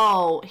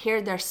 oh,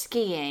 here they're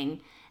skiing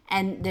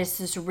and there's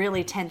this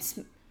really tense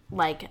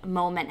like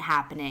moment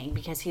happening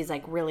because he's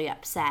like really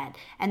upset,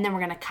 and then we're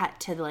gonna cut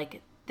to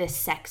like this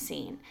sex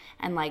scene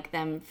and like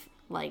them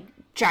like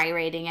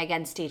gyrating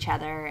against each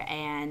other,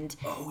 and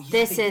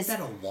they did that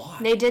a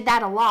lot. They did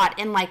that a lot,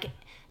 and like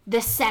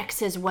the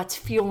sex is what's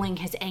fueling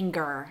his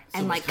anger,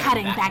 and like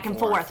cutting back and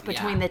forth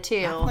between the two.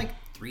 Happened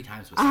like 3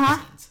 times with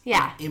sex scenes. Yeah.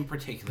 Like, in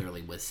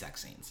particularly with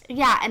sex scenes.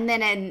 Yeah, and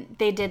then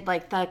they did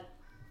like the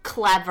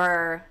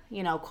clever,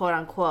 quote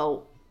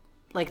unquote,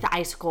 like the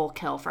icicle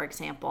kill, for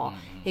example.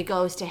 He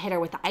goes to hit her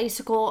with the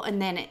icicle,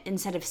 and then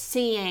instead of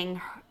seeing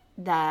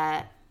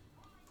the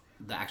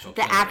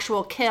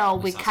actual kill,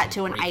 we cut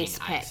to an ice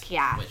pick.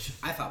 Yeah, which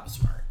I thought was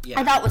smart.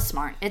 Yeah, I thought was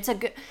smart. It's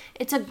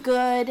a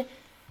good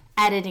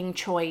editing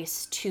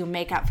choice to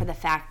make up for the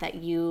fact that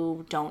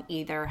you don't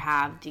either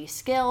have the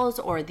skills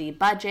or the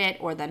budget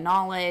or the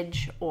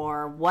knowledge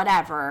or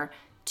whatever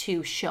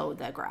to show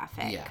the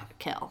graphic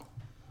kill.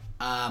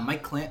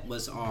 Mike Clint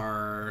was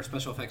our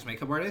special effects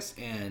makeup artist,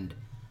 and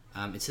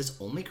it's his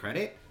only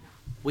credit,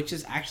 which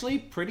is actually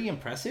pretty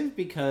impressive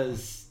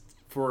because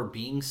for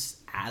being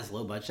as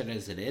low budget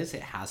as it is,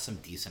 it has some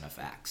decent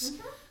effects.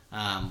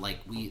 Like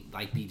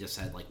Bea just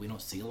said, like we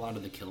don't see a lot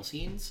of the kill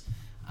scenes,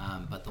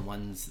 but the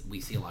ones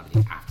we see a lot of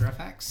the after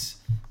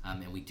effects,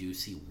 and we do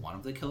see one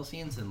of the kill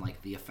scenes, and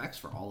like the effects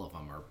for all of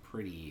them are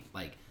pretty,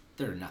 like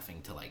they're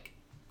nothing to like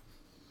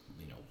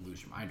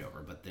lose your mind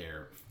over, but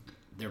they're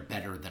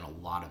better than a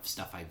lot of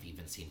stuff I've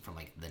even seen from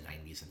like the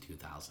 90s and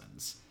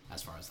 2000s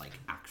as far as like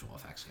actual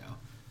effects go.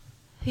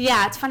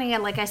 Yeah, it's funny.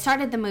 Like I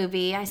started the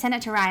movie, I sent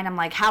it to Ryan. I'm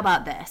like, "How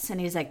about this?" And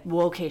he's like,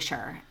 "Well, okay,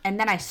 sure." And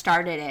then I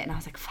started it, and I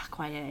was like, "Fuck,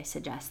 why did I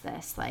suggest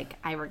this? Like,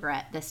 I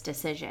regret this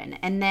decision."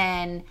 And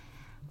then,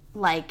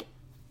 like,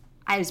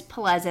 I was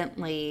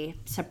pleasantly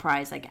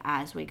surprised. Like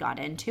as we got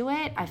into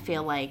it, I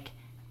feel like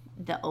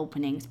the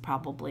opening's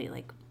probably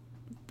like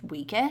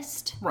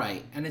weakest.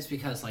 Right, and it's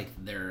because like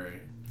they're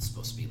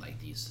supposed to be like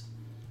these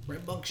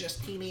rambunctious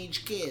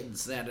teenage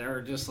kids that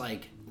are just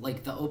like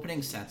the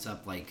opening sets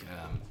up like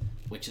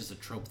which is a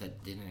trope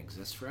that didn't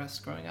exist for us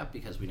growing up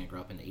because we didn't grow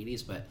up in the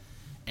 80s,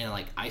 and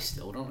like I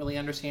still don't really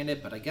understand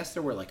it, but I guess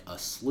there were like a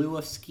slew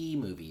of ski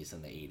movies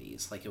in the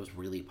 80s. Like it was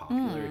really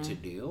popular to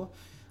do.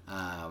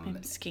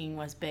 Skiing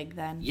was big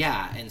then.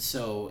 Yeah, and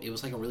so it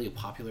was like a really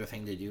popular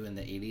thing to do in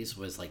the 80s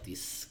was like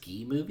these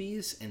ski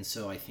movies, and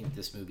so I think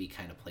this movie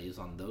kind of plays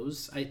on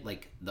those.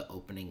 Like the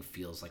opening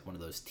feels like one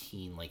of those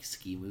teen like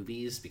ski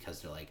movies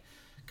because they're like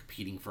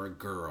competing for a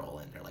girl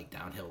and they're like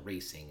downhill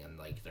racing and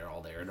like they're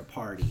all there at a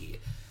party.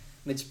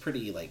 And it's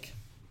pretty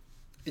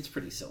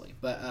silly,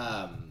 but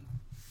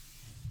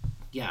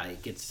yeah,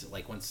 it gets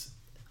like once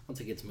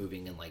it gets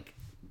moving and like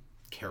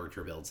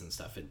character builds and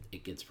stuff,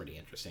 it gets pretty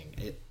interesting.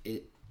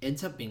 It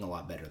ends up being a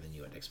lot better than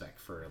you would expect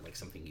for like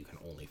something you can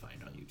only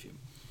find on YouTube.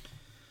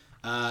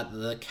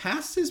 The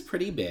cast is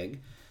pretty big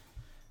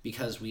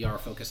because we are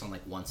focused on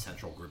like one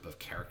central group of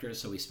characters,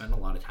 so we spend a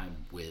lot of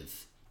time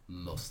with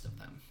most of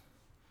them.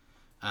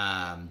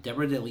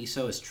 Deborah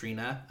DeLiso is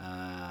Trina.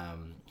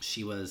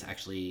 She was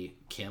actually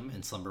Kim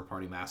in Slumber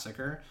Party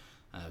Massacre.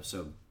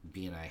 So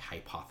B and I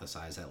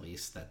hypothesize at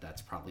least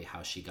that's probably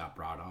how she got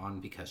brought on,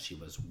 because she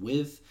was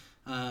with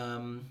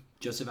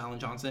Joseph Allen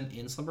Johnson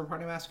in Slumber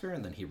Party Massacre,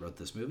 and then he wrote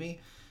this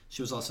movie.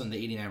 She was also in the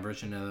 89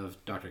 version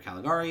of Dr.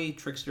 Caligari,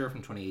 Trickster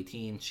from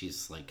 2018.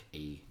 She's like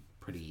a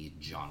pretty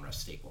genre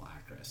staple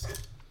actress.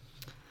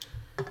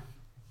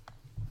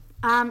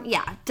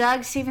 Yeah,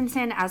 Doug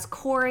Stevenson as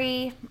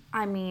Corey.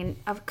 I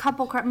mean,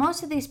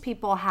 most of these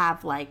people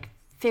have like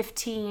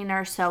 15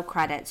 or so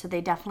credits, so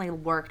they definitely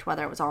worked,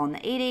 whether it was all in the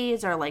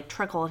 80s or like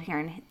trickled here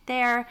and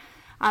there.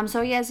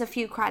 So he has a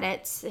few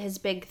credits. His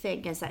big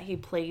thing is that he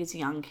plays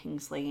young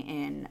Kingsley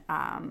in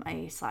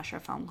a slasher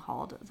film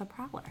called The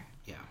Prowler.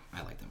 Yeah,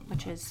 I like that movie.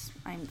 Which is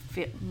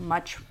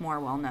much more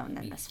well known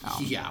than this film.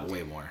 Yeah,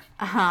 way more.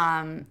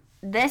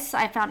 This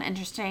I found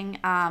interesting.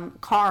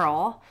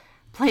 Carl,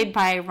 played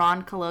by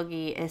Ron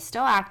Kalogi, is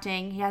still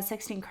acting. He has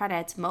 16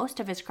 credits.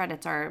 Most of his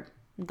credits are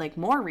like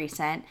more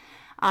recent.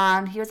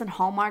 He was in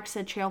Hallmark's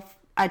A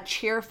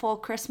Cheerful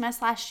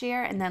Christmas last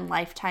year, and then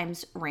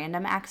Lifetime's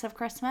Random Acts of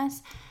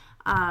Christmas,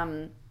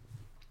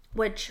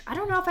 which I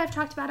don't know if I've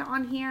talked about it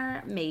on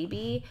here,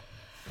 maybe.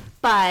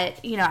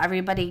 But, you know,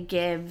 everybody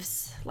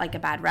gives like a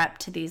bad rep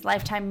to these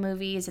Lifetime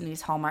movies and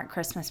these Hallmark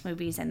Christmas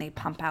movies, and they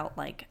pump out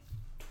like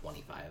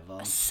 25 of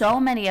them. So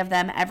many of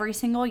them every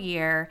single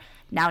year.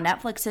 Now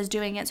Netflix is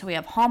doing it, so we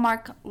have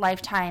Hallmark,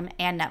 Lifetime,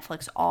 and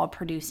Netflix all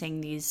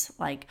producing these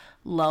like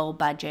low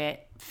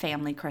budget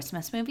family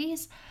Christmas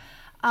movies.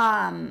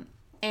 And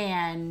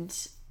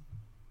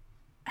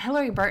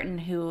Hilary Burton,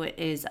 who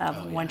is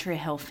of One Tree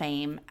Hill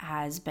fame,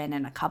 has been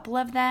in a couple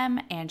of them,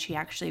 and she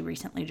actually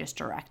recently just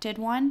directed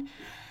one.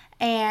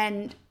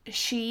 And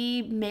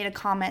she made a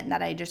comment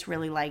that I just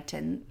really liked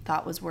and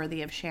thought was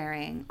worthy of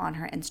sharing on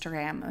her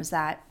Instagram. It was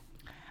that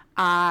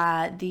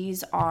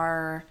these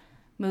are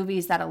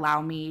movies that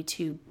allow me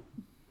to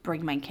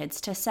bring my kids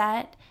to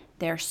set.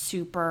 They're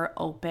super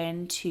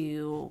open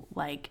to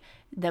like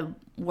the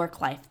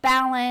work-life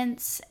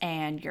balance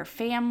and your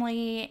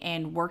family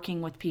and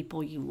working with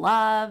people you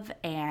love,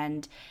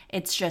 and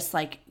it's just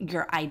like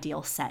your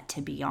ideal set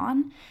to be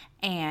on.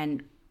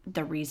 And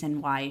the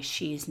reason why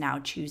she's now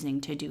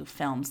choosing to do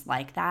films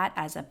like that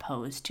as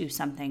opposed to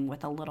something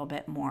with a little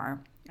bit more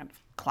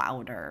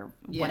clout or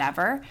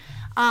whatever.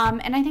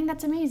 And I think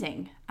that's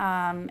amazing.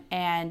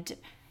 And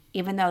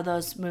even though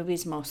those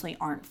movies mostly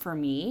aren't for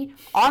me,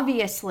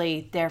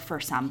 obviously they're for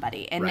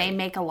somebody, and they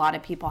make a lot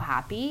of people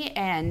happy.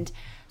 And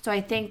so I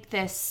think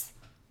this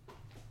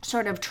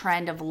sort of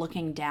trend of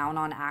looking down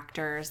on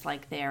actors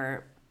like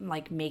they're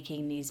like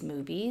making these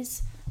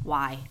movies,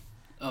 why?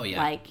 Oh,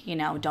 yeah. Like, you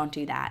know, don't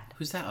do that.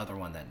 Who's that other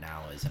one that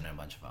now is in a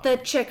bunch of The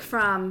chick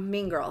from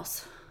Mean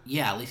Girls.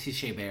 Yeah, Lacey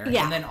Shea Bear.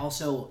 Yeah. And then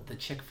also the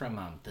chick from,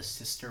 the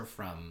sister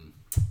from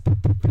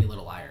Pretty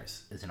Little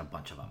Liars is in a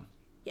bunch of them.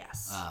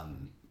 Yes.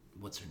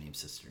 What's her name,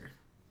 sister?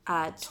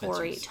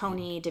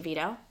 Tony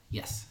DeVito.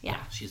 Yes. Yeah.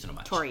 She's in a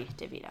bunch. Tori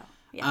DeVito.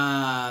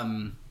 Yeah.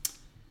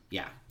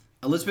 Yeah.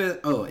 Elizabeth,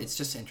 it's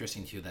just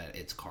interesting too that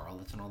it's Carl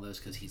that's in all those,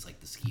 because he's like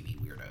the skeevy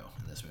weirdo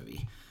in this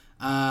movie.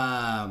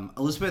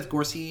 Elizabeth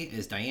Gorsey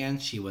is Diane.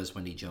 She was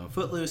Wendy Jo in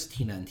Footloose,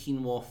 Tina in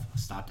Teen Wolf,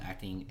 stopped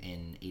acting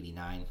in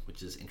 89,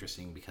 which is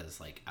interesting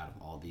because like out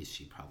of all these,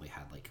 she probably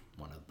had like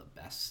one of the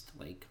best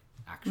like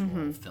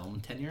actual film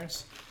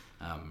tenures.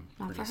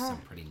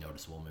 Some pretty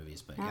noticeable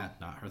movies, but yeah,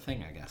 not her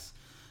thing, I guess.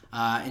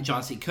 And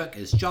John C. Cook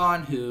is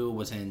John, who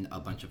was in a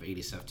bunch of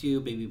 80s stuff too,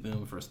 Baby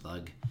Boom, First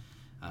Thug,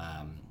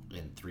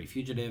 and Three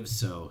Fugitives.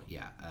 So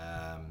yeah,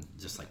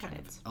 just like kind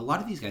of a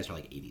lot of these guys are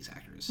like 80s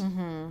actors.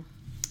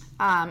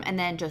 And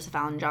then Joseph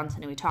Allen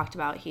Johnson, who we talked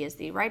about, he is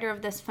the writer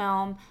of this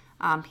film.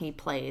 He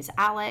plays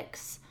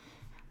Alex,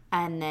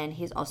 and then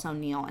he's also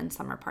Neil in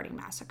Summer Party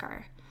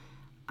Massacre.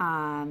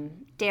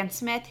 Dan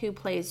Smith, who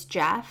plays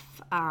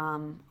Jeff,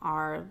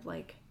 our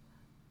like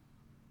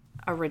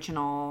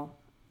original,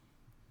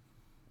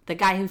 the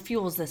guy who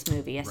fuels this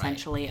movie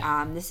essentially.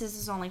 Right, yeah. This is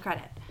his only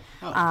credit.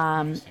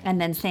 And And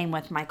then same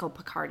with Michael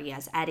Picardi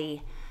as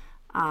Eddie.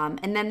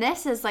 And then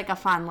this is like a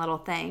fun little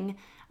thing.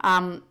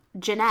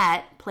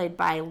 Jeanette, played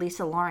by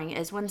Lisa Loring,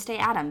 is Wednesday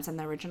Addams in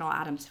the original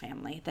Addams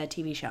Family, the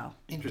TV show.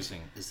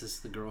 Interesting. Is this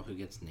the girl who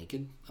gets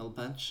naked a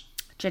bunch?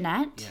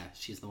 Jeanette? Yeah,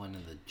 she's the one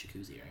in the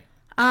jacuzzi, right?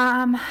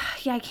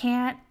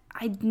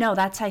 No,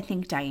 that's I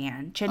think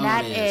Diane.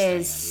 Jeanette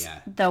is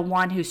Diane, the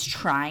one who's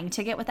trying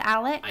to get with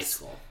Alex. High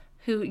school.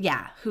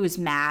 Who's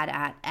mad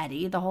at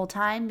Eddie the whole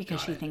time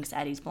because she thinks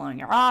Eddie's blowing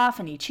her off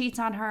and he cheats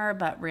on her,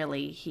 but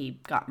really he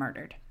got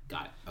murdered.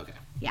 Got it. Okay.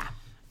 Yeah.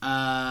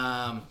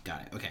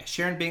 Got it. Okay.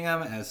 Sharon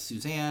Bingham as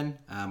Suzanne,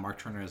 Mark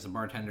Turner as the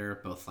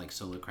bartender, both like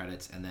solo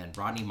credits, and then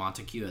Rodney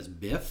Montague as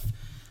Biff,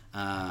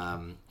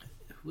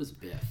 Who was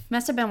Biff?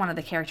 Must have been one of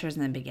the characters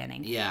in the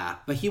beginning. Yeah,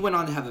 but he went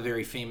on to have a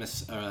very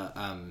famous,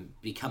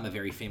 become a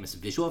very famous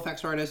visual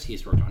effects artist.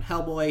 He's worked on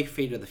Hellboy,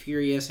 Fate of the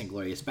Furious, and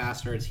Glorious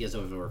Bastards. He has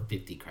over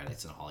 50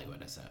 credits in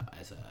Hollywood as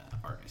a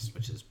artist,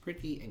 which is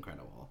pretty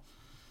incredible.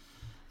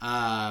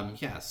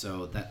 Yeah,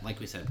 so that, like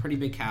we said, pretty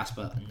big cast,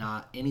 but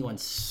not anyone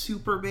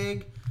super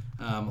big.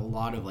 A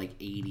lot of like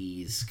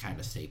 80s kind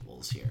of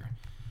staples here.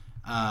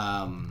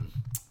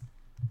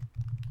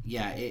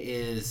 Yeah, it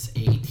is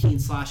a teen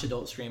slash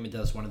adult Scream. It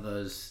does one of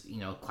those,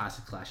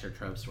 classic slasher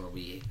tropes where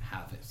we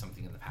have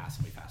something in the past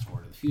and we fast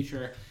forward to the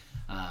future.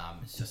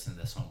 It's just in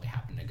this one we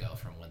happen to go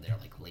from when they're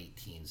like late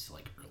teens to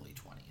like early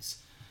 20s.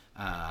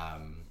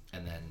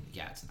 And then,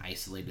 yeah, it's an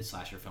isolated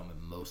slasher film.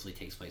 It mostly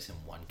takes place in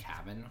one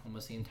cabin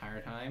almost the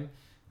entire time.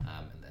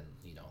 And then,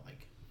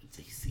 it's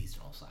a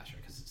seasonal slasher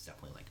because it's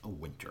definitely like a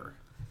winter.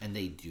 And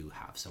they do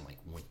have some like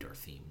winter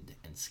themed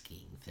and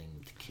skiing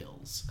themed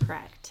kills.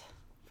 Correct.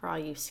 For all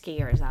you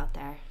skiers out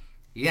there.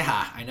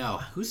 Yeah, I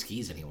know. Who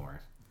skis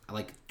anymore?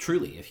 Like,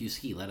 truly, if you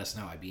ski, let us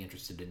know. I'd be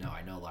interested to know.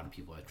 I know a lot of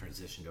people have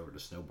transitioned over to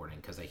snowboarding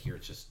because I hear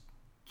it's just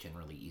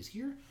generally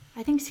easier.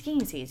 I think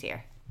skiing's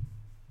easier.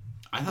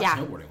 I thought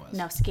snowboarding was.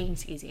 No,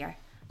 skiing's easier.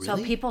 Really?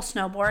 So people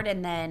snowboard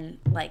and then,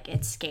 like,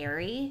 it's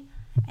scary.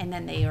 And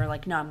then they are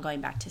like, no, I'm going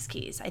back to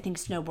skis. I think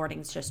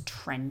snowboarding's just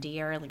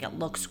trendier. Like, it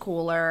looks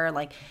cooler.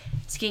 Like,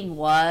 skiing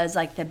was,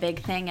 like, the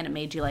big thing. And it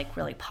made you, like,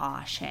 really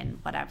posh and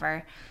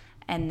whatever.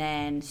 And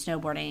then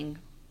snowboarding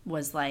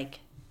was like...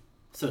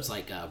 So it's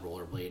like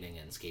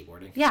rollerblading and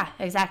skateboarding? Yeah,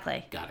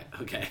 exactly. Got it.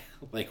 Okay.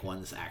 Like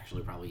one's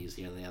actually probably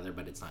easier than the other,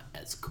 but it's not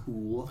as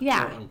cool.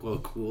 Yeah. Quote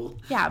unquote cool.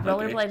 Yeah,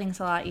 rollerblading's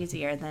a lot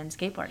easier than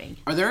skateboarding.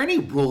 Are there any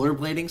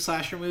rollerblading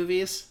slasher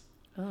movies?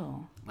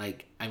 Oh.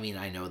 Like, I mean,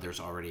 I know there's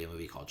already a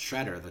movie called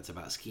Shredder that's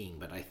about skiing,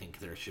 but I think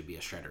there should be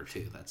a Shredder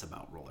too that's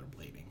about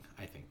rollerblading.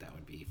 I think that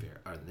would be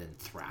fair. Or then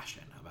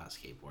Thrashing about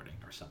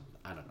skateboarding or something.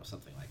 I don't know,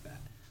 something like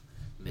that.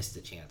 Missed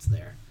a chance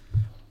there.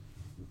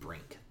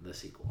 Brink, the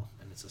sequel,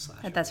 and it's a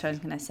slasher. That's what I was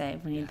gonna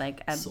say. We need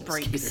like a Soul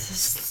Brink.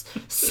 Skaters.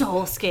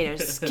 Soul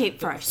skaters, escape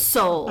for our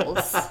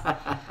souls.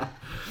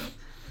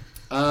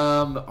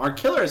 Our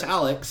killer is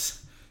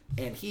Alex,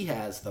 and he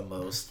has the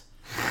most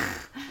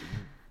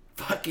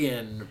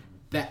fucking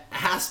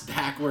ass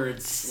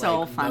backwards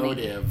so funny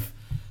motive.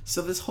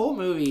 So this whole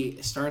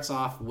movie starts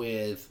off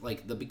with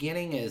like the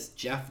beginning is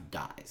Jeff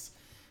dies,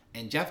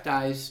 and Jeff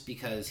dies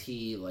because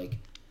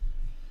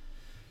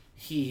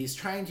he's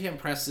trying to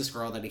impress this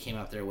girl that he came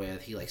out there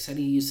with. He said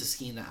he used to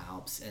ski in the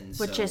Alps, and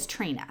which is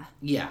Trina.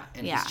 Yeah,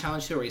 and he's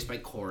challenged to a race by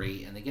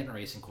Corey, and they get in a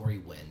race, and Corey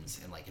wins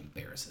and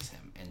embarrasses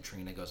him, and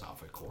Trina goes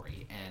off with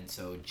Corey, and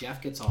so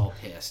Jeff gets all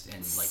pissed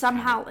and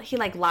somehow he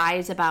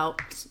lies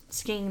about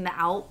skiing the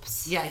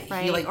Alps. Yeah,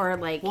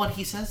 right? Well,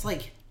 he says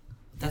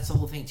that's the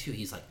whole thing too.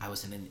 He's like, I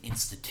was in an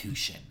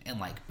institution, and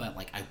but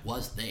I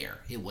was there.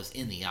 It was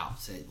in the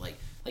Alps.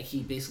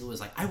 He basically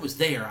was like, I was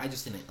there. I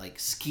just didn't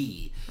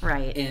ski.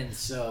 Right. And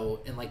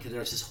so,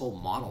 there's this whole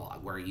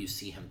monologue where you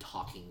see him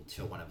talking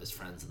to one of his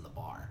friends in the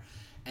bar,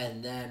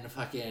 and then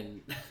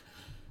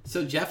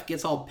so Jeff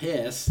gets all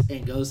pissed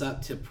and goes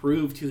up to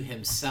prove to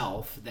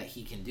himself that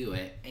he can do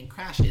it, and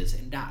crashes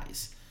and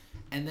dies.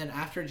 And then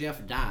after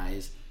Jeff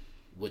dies,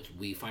 which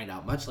we find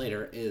out much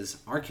later, is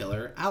our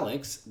killer,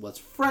 Alex, was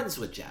friends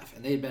with Jeff,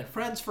 and they'd been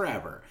friends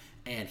forever.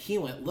 And he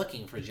went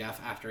looking for Jeff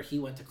after he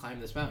went to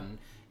climb this mountain,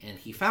 and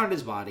he found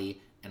his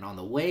body, and on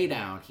the way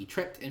down, he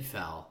tripped and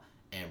fell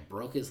and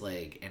broke his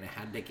leg, and it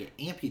had to get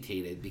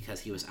amputated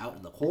because he was out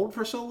in the cold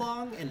for so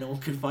long and no one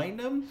could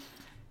find him.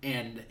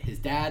 And his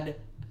dad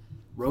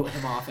wrote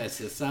him off as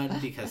his son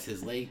because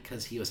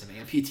he was an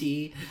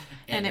amputee.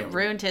 And it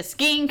ruined his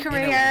skiing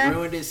career. And it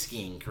ruined his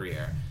skiing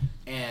career.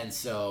 And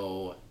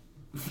so...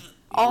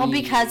 All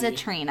because of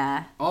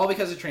Trina. All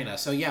because of Trina.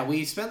 So yeah,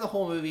 we spend the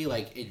whole movie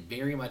it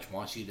very much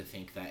wants you to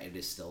think that it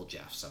is still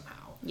Jeff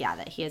somehow. Yeah,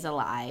 that he is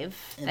alive.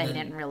 And that he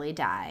didn't really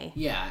die.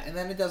 Yeah, and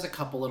then it does a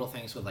couple little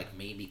things with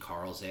maybe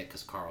Carl's it,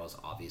 because Carl's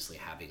obviously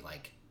having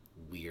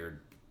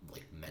weird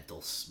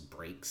mental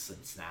breaks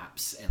and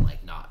snaps and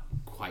not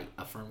quite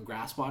a firm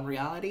grasp on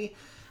reality.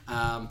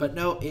 But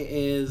no, it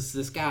is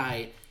this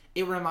guy.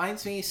 It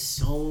reminds me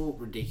so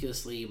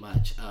ridiculously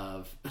much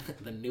of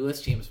the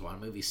newest James Bond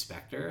movie,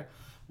 Spectre,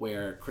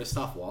 where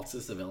Christoph Waltz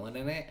is the villain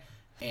in it,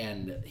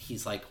 and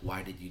he's like,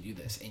 why did you do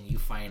this? And you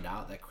find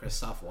out that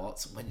Christoph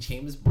Waltz, when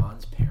James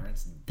Bond's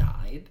parents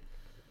died,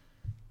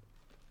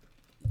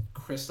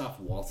 Christoph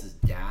Waltz's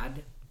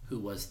dad, who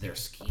was their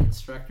ski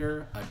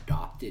instructor,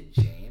 adopted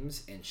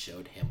James and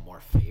showed him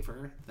more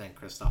favor than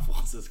Christoph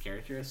Waltz's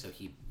character, so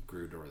he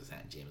grew to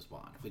resent James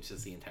Bond, which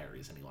is the entire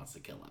reason he wants to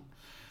kill him.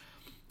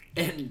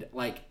 And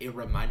it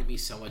reminded me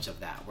so much of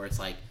that, where it's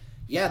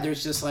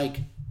there's just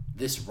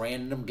this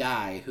random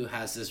guy who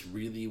has this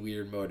really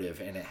weird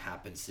motive, and it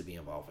happens to be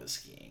involved with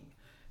skiing.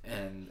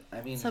 And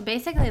I mean, so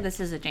basically this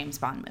is a James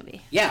Bond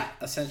movie. Yeah,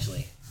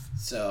 essentially.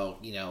 So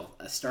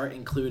start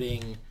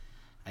including,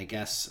 I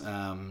guess,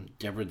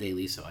 Deborah De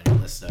Liso on your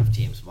list of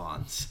James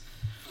Bonds.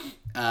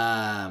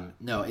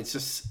 No, it's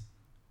just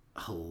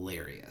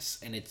hilarious,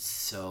 and it's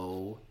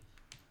so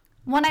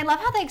Well, I love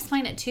how they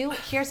explain it too.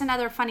 Here's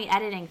another funny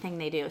editing thing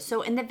they do.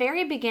 So in the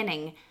very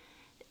beginning,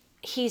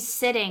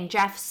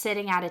 Jeff's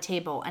sitting at a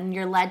table, and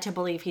you're led to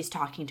believe he's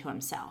talking to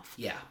himself.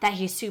 Yeah. That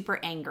he's super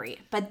angry.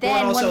 But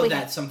then also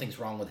that something's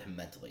wrong with him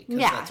mentally.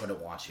 Because that's what it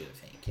wants you to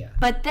think, yeah.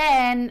 But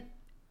then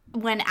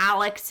when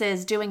Alex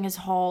is doing his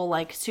whole,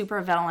 like,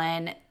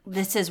 supervillain,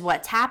 this is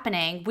what's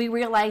happening, we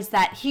realize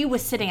that he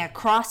was sitting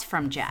across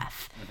from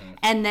Jeff. Mm-hmm.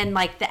 And then,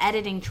 like, the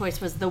editing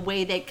choice was the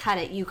way they cut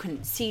it, you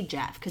couldn't see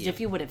Jeff. Because if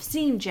you would have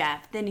seen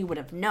Jeff, then you would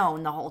have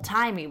known the whole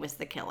time he was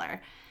the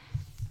killer.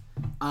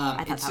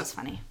 I thought that was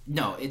funny.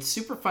 No, it's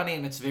super funny,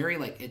 and it's very,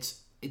 like, it's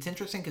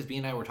interesting because B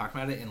and I were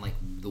talking about it, and, like,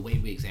 the way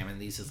we examine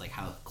these is, like,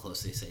 how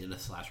close they say to the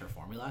slasher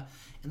formula.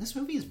 And this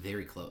movie is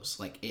very close.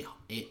 Like, it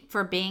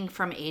for being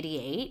from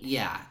 88?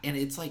 Yeah, and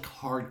it's, like,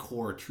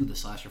 hardcore to the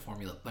slasher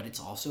formula, but it's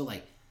also,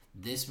 like,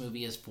 this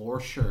movie is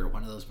for sure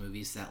one of those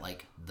movies that,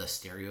 like, the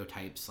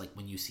stereotypes, like,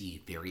 when you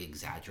see very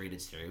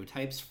exaggerated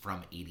stereotypes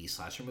from 80s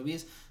slasher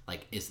movies,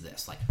 like, is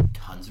this. Like,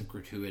 tons of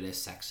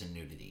gratuitous sex and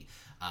nudity.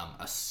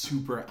 A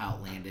super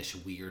outlandish,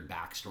 weird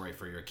backstory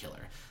for your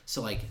killer.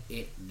 So, like,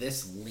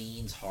 this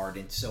leans hard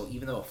into... So,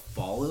 even though it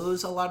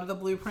follows a lot of the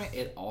blueprint,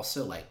 it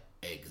also, like,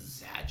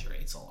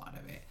 exaggerates a lot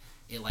of it.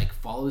 It, like,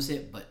 follows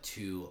it, but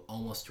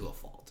almost to a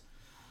fault.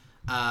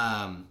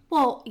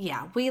 Well,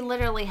 yeah, we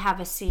literally have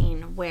a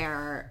scene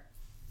where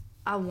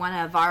one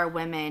of our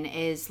women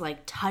is,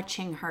 like,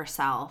 touching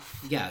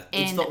herself. Yeah,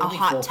 it's in the only a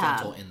hot full tub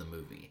frontal in the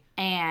movie,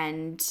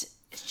 and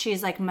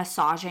she's, like,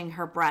 massaging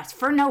her breast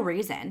for no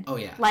reason. Oh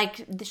yeah,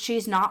 like,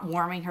 she's not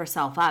warming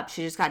herself up.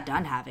 She just got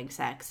done having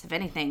sex. If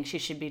anything, she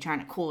should be trying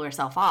to cool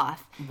herself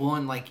off. Well,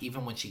 and, like,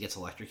 even when she gets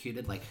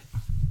electrocuted, like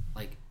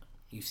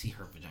you see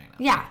her vagina.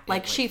 Yeah,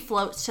 like she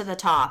floats to the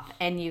top,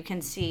 and you can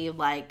see,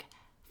 like,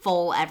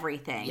 full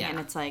everything. Yeah. And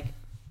it's like,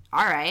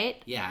 all right.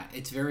 Yeah,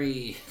 it's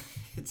very...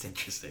 It's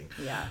interesting.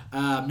 Yeah.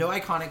 No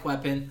iconic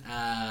weapon.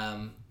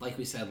 Like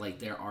we said, like,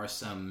 there are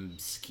some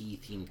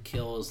ski-themed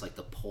kills, like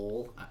the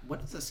pole.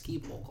 What is a ski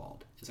pole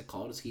called? Is it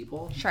called a ski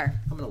pole? Sure.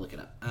 I'm going to look it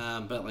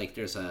up. But, like,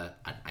 there's an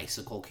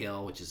icicle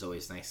kill, which is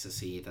always nice to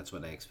see. That's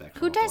what I expect.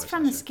 Who dies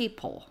from the ski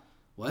pole?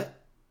 What?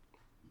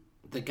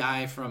 The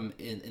guy from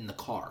in the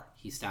car.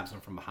 He stabs him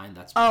from behind.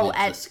 That's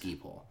the ski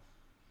pole.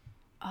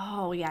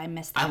 Oh, yeah, I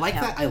missed that. I like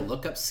that I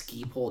look up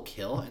ski pole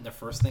kill, and the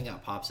first thing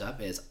that pops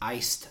up is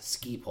iced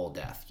ski pole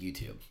death,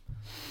 YouTube.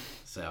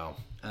 So,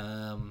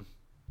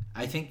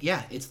 I think,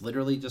 yeah, it's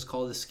literally just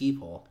called a ski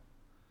pole.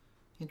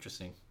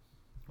 Interesting.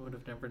 I would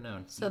have never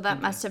known. So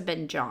that must have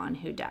been John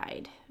who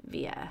died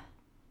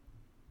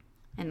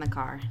in the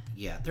car.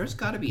 Yeah, there's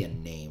got to be a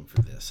name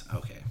for this.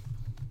 Okay.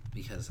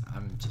 Because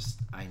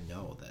I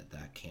know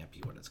that can't be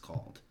what it's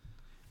called.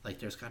 Like,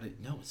 there's got to,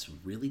 no, it's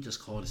really just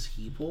called a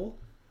ski pole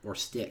or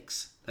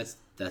sticks.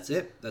 That's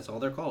it. That's all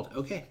they're called.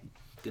 Okay.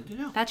 Good to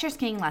know. That's your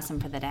skiing lesson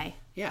for the day.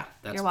 Yeah.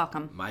 You're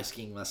welcome. My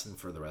skiing lesson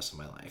for the rest of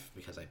my life,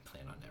 because I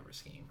plan on never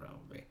skiing,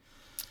 probably.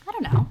 I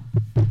don't know.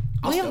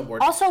 I'll snowboard.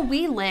 Also,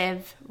 we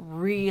live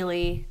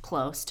really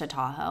close to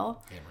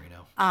Tahoe. And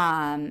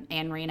Reno.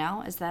 And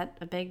Reno. Is that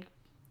a big...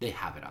 They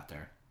have it out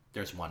there.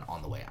 There's one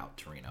on the way out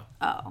to Reno.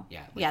 Oh. Yeah.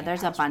 Like, yeah,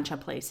 there's a bunch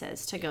of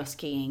places to go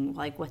skiing,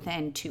 like,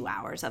 within 2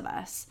 hours of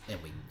us.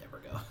 And we never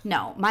go.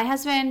 No. My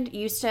husband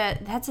used to...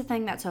 That's the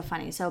thing that's so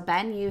funny. So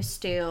Ben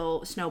used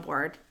to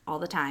snowboard all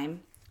the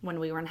time when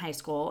we were in high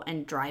school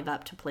and drive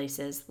up to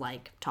places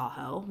like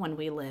Tahoe when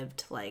we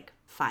lived, like,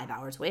 5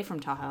 hours away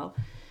from Tahoe.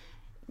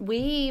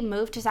 We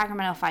moved to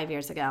Sacramento 5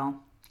 years ago.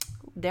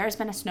 There's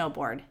been a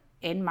snowboard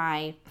in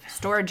my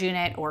storage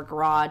unit or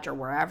garage or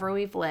wherever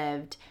we've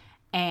lived,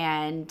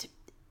 and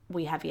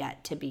we have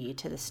yet to be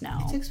to the snow.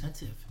 It's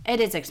expensive. It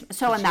is expensive.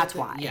 So, and that's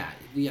why. Yeah,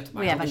 you have to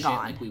buy we all haven't the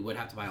gone. shit. Like, we would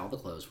have to buy all the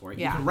clothes for it.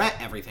 Yeah. You can rent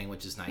everything,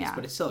 which is nice, Yeah.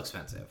 but it's still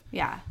expensive.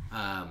 Yeah.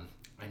 I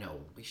know.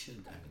 We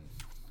should, I mean,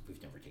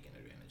 we've never taken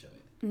advantage of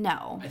it.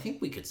 No. I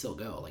think we could still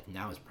go. Like,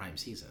 now is prime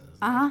season.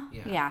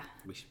 Yeah.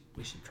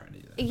 We should try to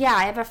do that. Yeah,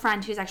 I have a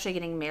friend who's actually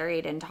getting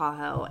married in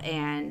Tahoe,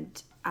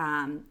 and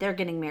they're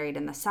getting married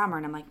in the summer,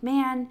 and I'm like,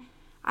 man,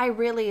 I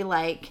really,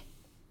 like,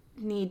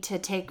 need to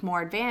take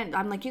more advantage.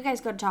 I'm like, you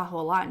guys go to Tahoe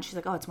a lot, and she's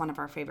like, oh, it's one of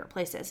our favorite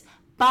places.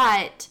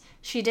 But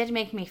she did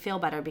make me feel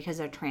better because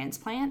they're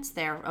transplants.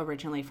 They're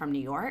originally from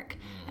New York.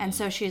 And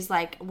so she's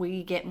like,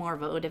 we get more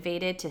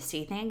motivated to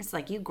see things.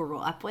 Like, you grew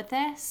up with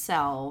this.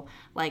 So,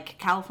 like,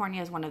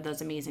 California is one of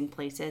those amazing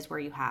places where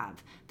you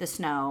have the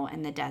snow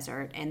and the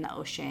desert and the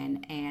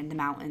ocean and the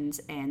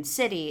mountains and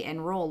city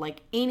and rural.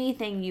 Like,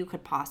 anything you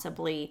could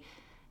possibly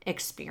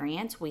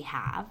experience, we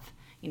have.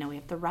 You know, we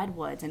have the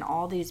redwoods and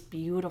all these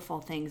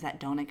beautiful things that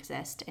don't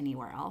exist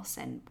anywhere else.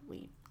 And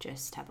we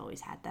just have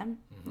always had them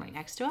right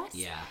next to us.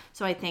 Yeah.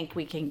 So I think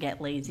we can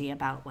get lazy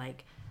about,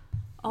 like,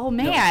 oh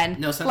man,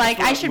 No, like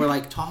we're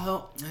like,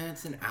 Tahoe,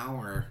 it's an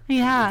hour.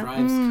 Yeah. The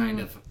drive's kind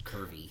of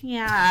curvy.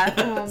 Yeah.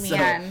 Oh So-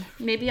 man.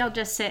 Maybe I'll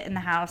just sit in the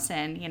house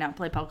and, you know,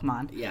 play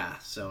Pokemon. Yeah,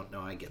 so, no,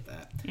 I get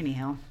that.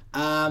 Anyhow.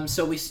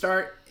 So we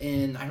start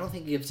in, I don't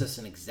think it gives us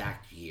an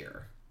exact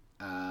year.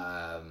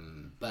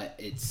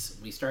 But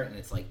we start and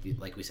it's like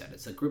we said,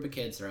 it's a group of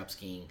kids, they're up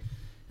skiing.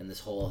 And this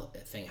whole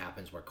thing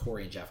happens where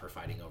Corey and Jeff are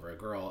fighting over a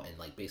girl, and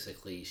like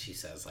basically she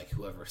says like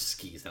whoever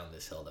skis down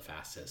this hill the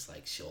fastest,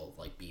 like she'll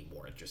like be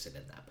more interested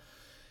in them.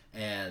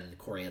 And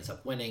Corey ends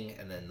up winning,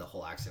 and then the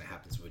whole accident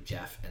happens with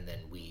Jeff, and then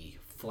we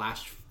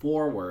flash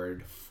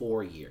forward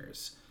 4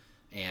 years.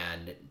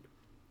 And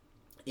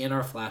in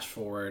our flash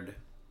forward,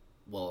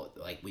 well,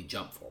 like we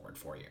jump forward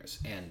 4 years,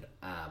 and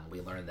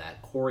we learn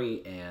that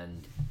Corey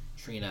and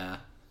Trina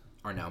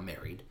are now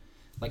married.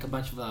 Like a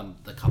bunch of them,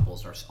 the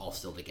couples are all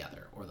still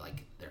together, or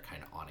like they're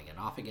kind of on again,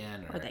 off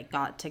again, Or they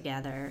got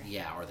together.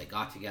 Yeah, or they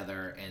got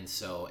together, and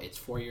so it's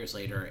 4 years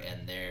later,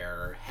 and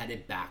they're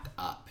headed back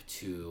up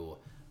to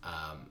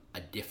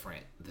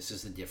this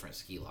is a different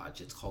ski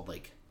lodge. It's called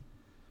like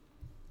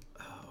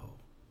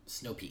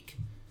Snow Peak,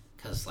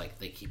 because like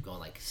they keep going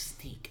like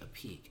sneak a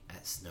peek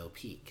at Snow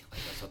Peak,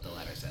 like that's what the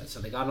letter says. So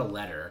they got a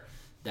letter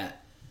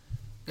that,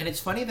 and it's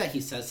funny that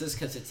he says this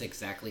because it's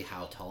exactly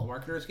how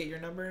telemarketers get your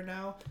number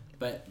now.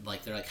 But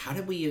like they're like, how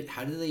did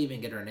they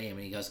even get our name?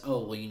 And he goes,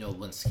 oh well, you know,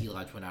 when Ski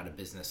Lodge went out of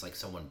business, like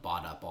someone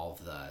bought up all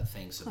of the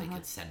things so they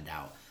could send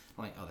out.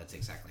 I'm like, oh, that's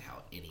exactly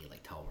how any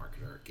like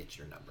telemarketer gets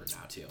your number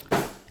now too.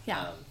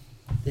 Yeah.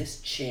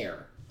 This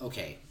chair,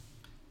 okay.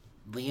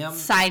 Liam.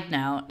 Side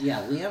note.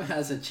 Yeah, Liam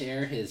has a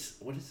chair.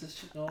 What is this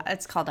shit called?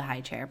 It's called a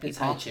high chair, people. It's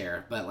high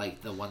chair, but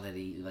like the one that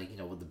he like, you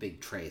know, with the big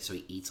tray, so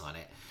he eats on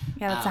it.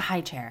 Yeah, that's a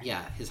high chair.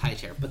 Yeah, his high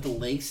chair, but the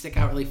legs stick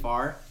out really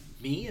far.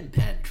 Me and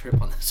Ben trip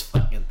on this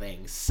fucking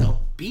thing, so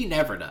B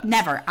never does.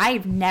 Never.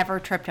 I've never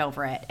tripped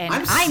over it, and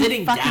I'm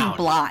sitting fucking down.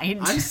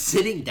 blind. I'm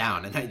sitting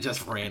down, and I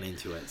just ran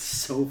into it.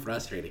 So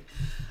frustrating.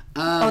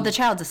 The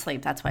child's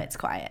asleep. That's why it's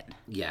quiet.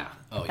 Yeah.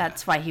 Oh,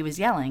 That's why he was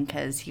yelling,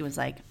 because he was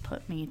like,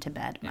 "Put me to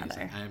bed, yeah.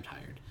 mother." Like, I am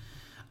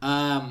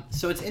tired.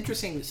 So it's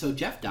interesting. So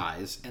Jeff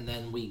dies, and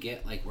then we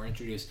get like we're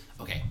introduced.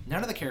 Okay,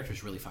 none of the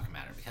characters really fucking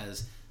matter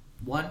because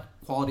 1,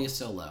 quality is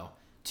so low.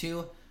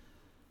 2,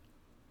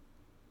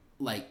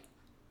 like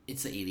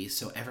it's the 80s,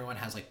 so everyone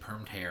has like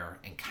permed hair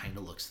and kind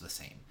of looks the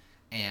same,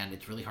 and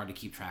it's really hard to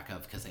keep track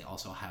of because they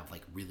also have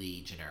like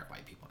really generic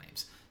white people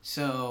names.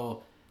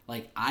 So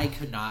like I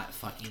could not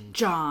fucking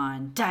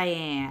John,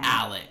 Diane,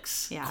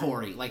 Alex, Yeah.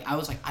 Corey. Like I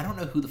was like, I don't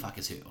know who the fuck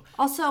is who.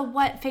 Also,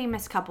 what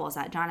famous couple is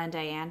that? John and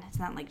Diane?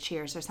 Isn't that like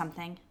Cheers or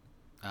something?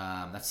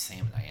 That's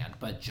Sam and Diane,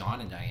 but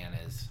John and Diane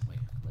is. Wait,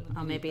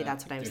 Oh, maybe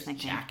that's what I was there's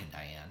thinking. Jack and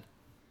Diane.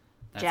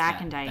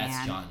 Jack and Diane.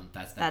 That's John.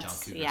 That's John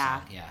Cougar yeah.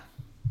 song. Yeah.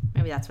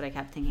 Maybe that's what I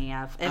kept thinking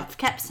of. It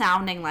kept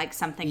sounding like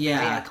something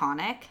very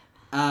iconic.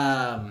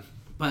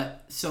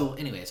 But so,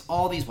 anyways,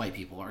 all these white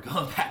people are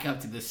going back up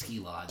to the ski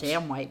lodge.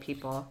 Damn white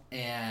people.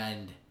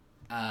 And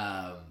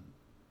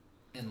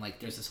like,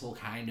 there's this whole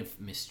kind of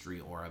mystery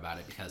aura about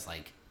it because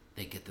like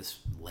they get this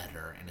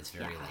letter and it's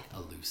very like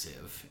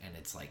elusive and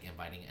it's like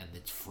inviting and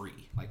it's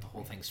free. Like the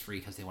whole thing's free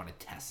because they want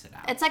to test it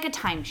out. It's like a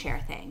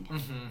timeshare thing.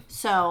 Mm-hmm.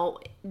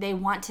 So they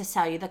want to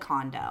sell you the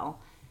condo.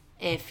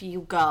 If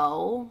you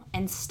go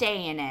and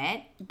stay in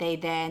it, they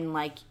then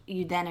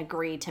you then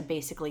agree to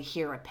basically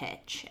hear a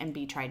pitch and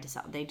be tried to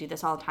sell. They do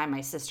this all the time.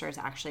 My sister is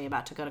actually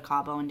about to go to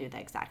Cabo and do the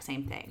exact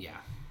same thing. Yeah.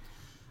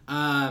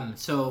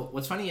 So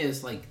what's funny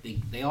is like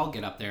they all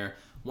get up there.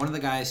 One of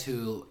the guys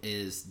who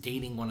is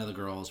dating one of the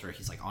girls, or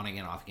he's like on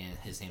again, off again,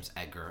 his name's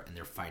Edgar, and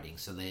they're fighting.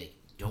 So they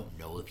don't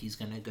know if he's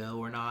gonna go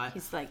or not.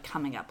 He's like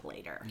coming up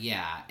later.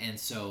 Yeah, and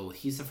so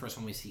he's the first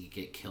one we see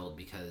get killed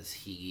because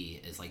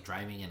he is like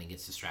driving and he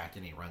gets distracted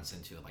and he runs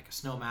into like a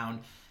snow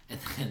mound. And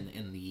then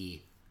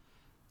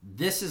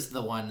this is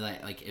the one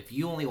that like if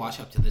you only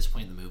watch up to this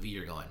point in the movie,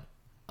 you're going,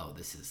 oh,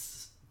 this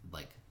is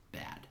like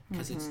bad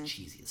because it's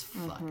cheesy as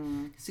fuck.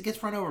 Because it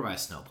gets run over by a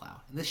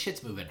snowplow and this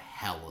shit's moving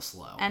hella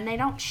slow. And they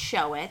don't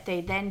show it. They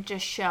then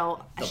just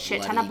show a The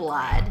shit ton of bloody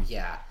blood. ground,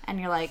 yeah. And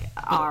you're like,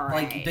 all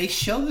right. Like they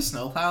show the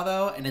snowplow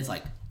though, and it's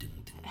like, ding,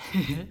 ding,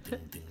 ding, ding,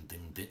 ding,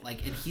 ding, ding.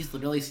 Like, and he's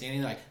literally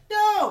standing there like,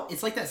 no.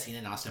 It's like that scene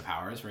in Austin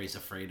Powers where he's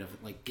afraid of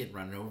like getting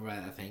run over by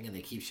that thing, and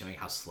they keep showing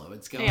how slow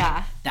it's going.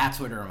 Yeah. That's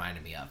what it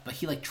reminded me of. But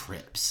he like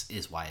trips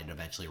is why it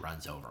eventually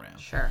runs over him.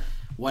 Sure.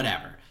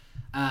 Whatever.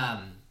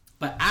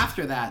 But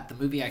after that, the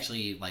movie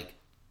actually like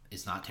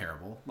is not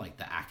terrible. Like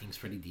the acting's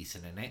pretty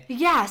decent in it.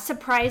 Yeah,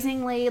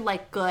 surprisingly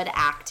like good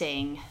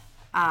acting.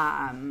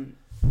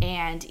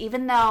 And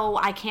even though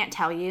I can't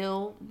tell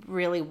you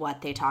really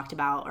what they talked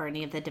about or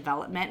any of the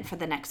development for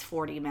the next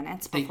 40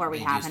 minutes before we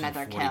have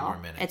another kill.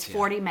 It's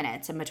 40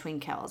 minutes in between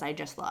kills. I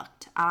just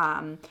looked.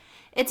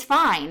 It's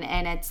fine.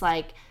 And it's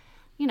like,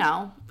 you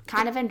know,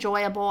 kind of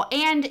enjoyable.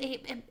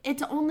 And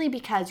it's only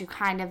because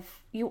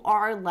you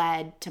are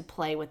led to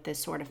play with this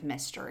sort of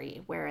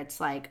mystery where it's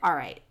like, all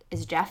right,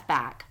 is Jeff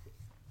back?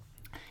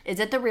 Is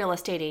it the real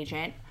estate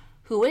agent?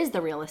 Who is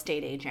the real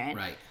estate agent?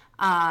 Right.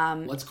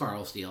 What's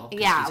Carl's deal?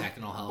 Yeah. He's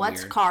acting all hella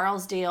What's weird.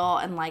 Carl's deal?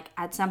 And like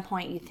at some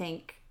point you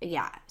think,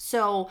 yeah.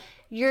 So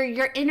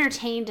you're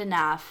entertained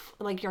enough,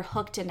 like you're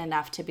hooked in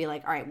enough to be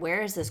like, all right,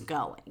 where is this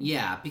going?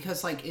 Yeah,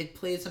 because like it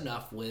plays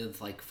enough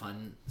with like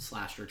fun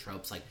slasher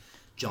tropes. Like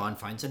John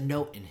finds a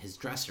note in his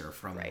dresser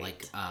from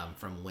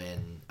from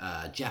when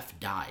Jeff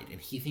died, and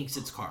he thinks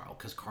it's Carl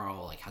because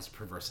Carl like has a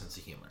perverse sense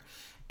of humor,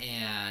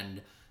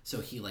 and So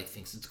he like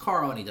thinks it's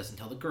Carl and he doesn't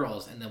tell the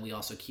girls. And then we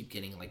also keep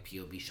getting like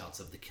POV shots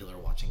of the killer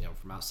watching him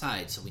from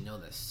outside. So we know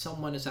that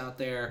someone is out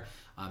there.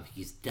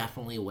 He's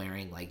definitely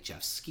wearing like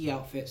Jeff's ski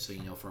outfit. So,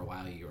 you know, for a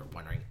while you were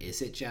wondering,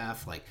 is it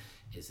Jeff? Like,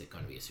 is it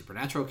going to be a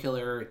supernatural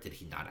killer? Did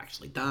he not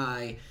actually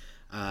die?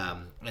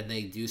 And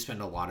they do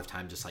spend a lot of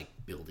time just like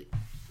building,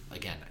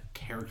 again,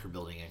 character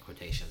building in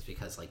quotations,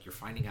 because like you're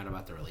finding out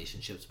about the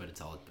relationships, but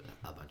it's all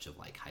a bunch of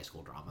like high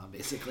school drama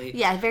basically.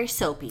 Yeah, very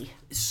soapy.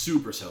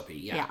 Super soapy.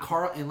 Yeah.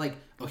 Carl, and like,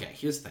 okay,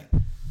 here's the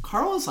thing.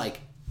 Carl is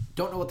like,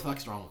 don't know what the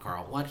fuck's wrong with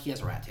Carl. One, he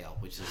has a rat tail,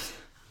 which is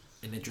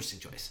an interesting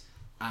choice.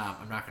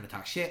 I'm not going to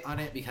talk shit on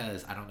it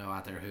because I don't know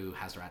out there who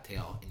has a rat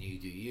tail, and you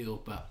do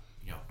you, but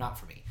you know, not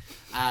for me.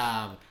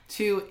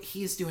 Two,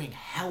 he's doing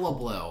hella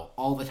blow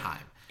all the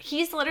time.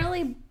 He's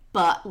literally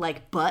butt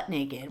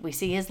naked. We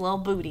see his little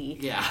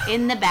booty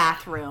in the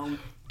bathroom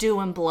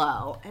doing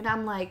blow. And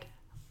I'm like,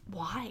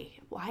 why?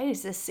 Why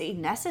is this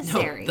scene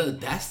necessary? No, the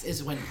best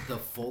is when the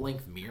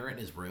full-length mirror in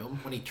his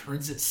room, when he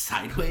turns it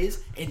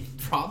sideways and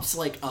drops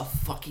like a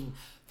fucking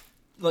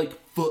like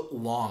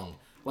foot-long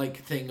like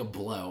thing of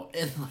blow,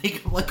 and like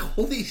I'm like,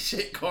 holy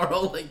shit,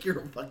 Carl, like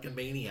you're a fucking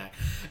maniac.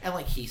 And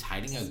like he's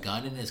hiding a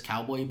gun in his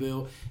cowboy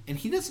boot, and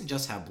he doesn't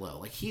just have blow.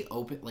 Like he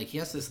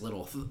has this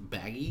little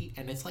baggie,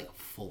 and it's like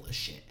full of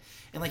shit.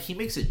 And like he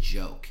makes a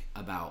joke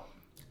about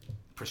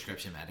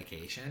prescription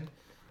medication.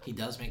 He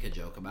does make a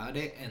joke about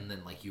it, and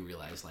then like you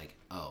realize like,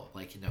 oh,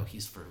 like, you know,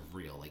 he's for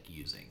real like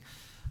using.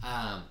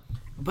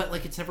 But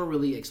like it's never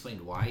really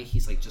explained why.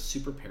 He's like just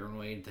super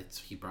paranoid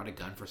that he brought a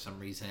gun for some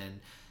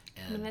reason.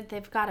 And I mean,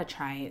 they've got to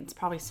try it. It's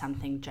probably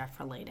something Jeff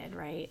related,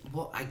 right?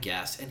 Well, I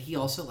guess. And he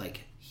also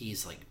like,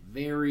 he's like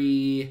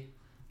very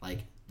like,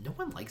 no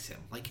one likes him.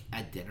 Like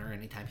at dinner,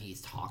 anytime he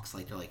talks,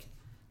 like they're like,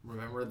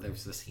 remember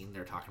there's the scene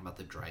they're talking about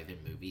the drive-in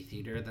movie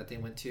theater that they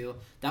went to?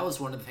 That was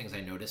one of the things I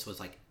noticed, was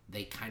like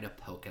they kind of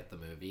poke at the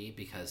movie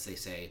because they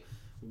say,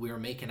 we're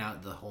making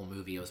out the whole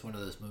movie. It was one of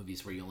those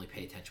movies where you only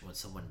pay attention when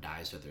someone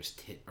dies or there's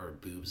tit or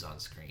boobs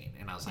on screen.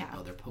 And I was like,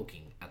 oh, they're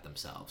poking at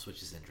themselves,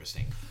 which is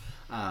interesting.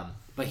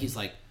 But he's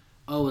like,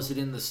 oh, was it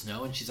in the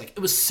snow? And she's like, it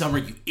was summer,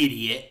 you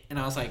idiot. And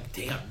I was like,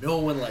 damn, no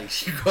one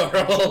likes you, Carl.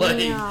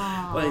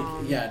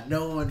 like, yeah,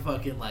 no one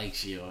fucking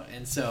likes you.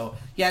 And so,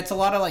 yeah, it's a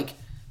lot of like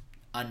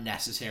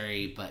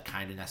unnecessary, but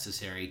kind of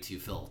necessary to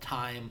fill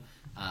time.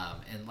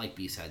 And like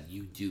B said,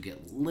 you do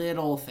get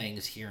little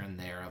things here and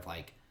there of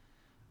like,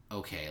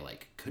 okay,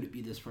 like, could it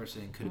be this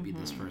person? Could it be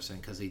this person?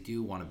 Because they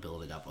do want to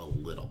build it up a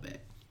little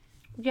bit.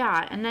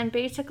 Yeah, and then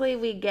basically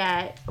we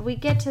get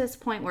to this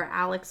point where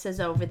Alex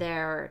is over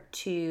there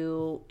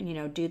to, you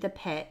know, do the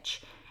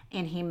pitch,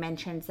 and he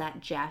mentions that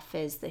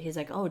he's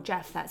like, oh,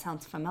 Jeff, that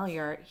sounds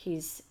familiar.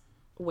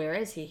 Where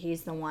is he?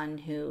 He's the one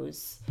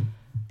who's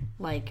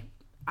like,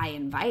 I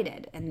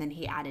invited, and then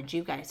he added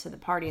you guys to the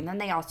party, and then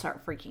they all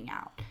start freaking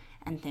out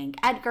and think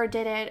Edgar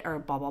did it or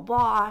blah, blah,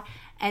 blah,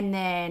 and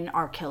then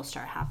our kills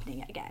start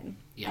happening again.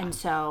 Yeah. And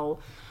so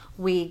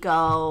we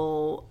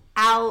go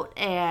out,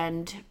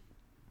 and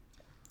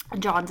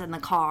John's in the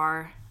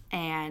car,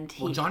 and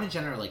John and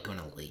Jen are like going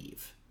to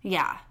leave.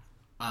 Yeah.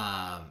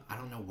 I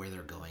don't know where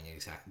they're going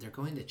exactly. They're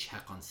going to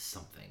check on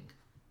something.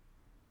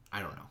 I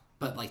don't know,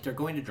 but like they're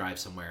going to drive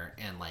somewhere,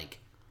 and like,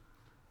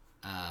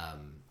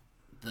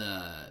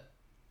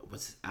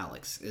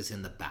 Alex is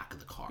in the back of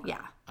the car.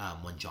 Yeah.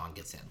 When John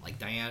gets in, like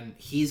Diane,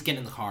 he's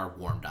getting the car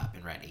warmed up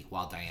and ready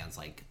while Diane's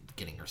like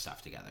getting her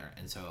stuff together,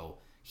 and so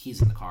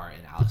he's in the car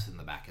and Alex is in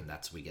the back, and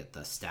that's we get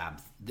the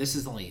stab. This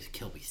is the only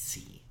kill we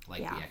see,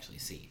 we actually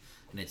see,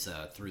 and it's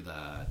through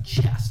the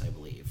chest, I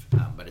believe,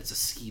 but it's a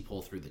ski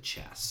pole through the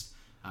chest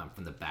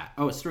from the back.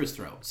 Oh, it's through his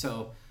throat,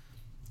 so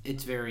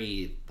it's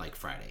very like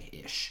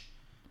Friday-ish,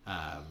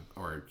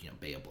 or you know,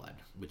 Bay of Blood,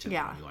 whichever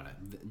one you want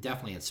to.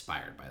 Definitely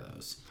inspired by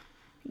those.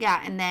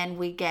 Yeah, and then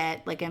we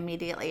get like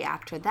immediately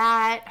after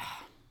that,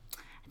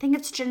 I think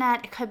it's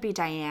Jeanette. It could be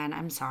Diane.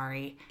 I'm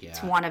sorry. Yeah.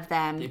 It's one of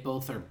them. They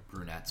both are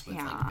brunettes with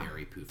like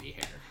very poofy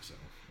hair. So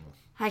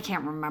I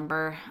can't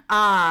remember.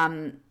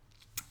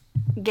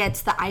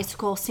 Gets the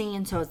icicle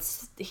scene, so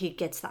he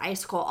gets the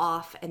icicle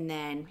off and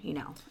then, you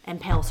know,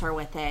 impales her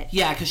with it.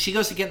 Yeah, because she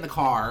goes to get in the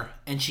car,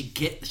 and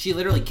she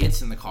literally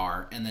gets in the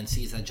car and then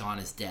sees that John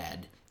is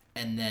dead,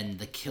 and then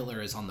the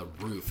killer is on the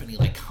roof, and he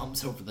like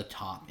comes over the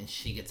top, and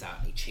she gets out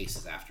and he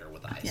chases after her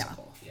with the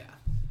icicle. Yeah.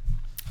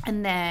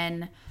 And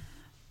then,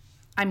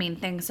 I mean,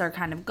 things are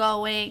kind of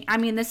going. I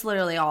mean, this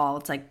literally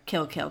it's like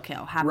kill,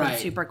 happens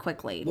super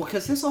quickly. Well,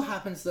 because this all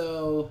happens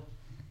though,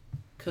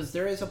 because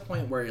there is a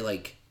point where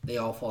like they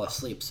all fall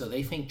asleep, so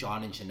they think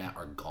John and Jeanette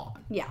are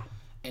gone. Yeah.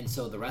 And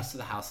so the rest of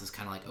the house is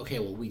kind of like, okay,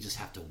 well, we just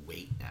have to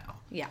wait now.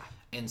 Yeah.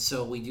 And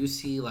so we do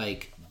see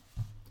like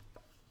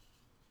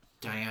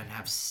Diane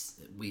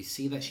we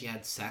see that she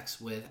had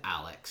sex with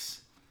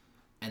Alex,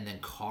 and then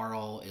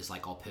Carl is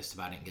like all pissed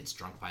about it and gets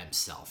drunk by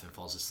himself and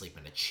falls asleep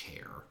in a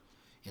chair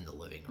in the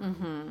living room.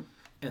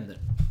 Mm-hmm. And then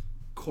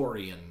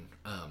Corey and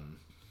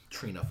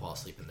Trina fall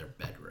asleep in their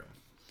bedroom.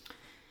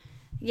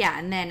 Yeah,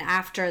 and then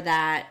after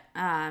that,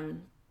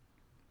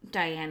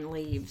 Diane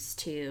leaves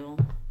to...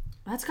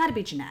 That's got to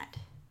be Jeanette.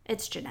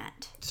 It's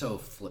Jeanette. So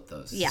flip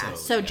those. Yeah.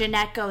 So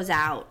Jeanette goes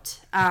out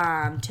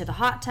to the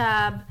hot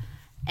tub,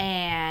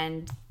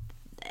 and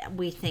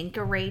we think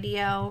a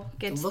radio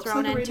gets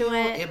thrown into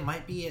it. It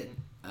might be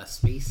a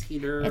space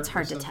heater. It's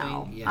hard to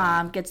tell.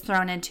 Yeah. Gets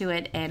thrown into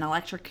it and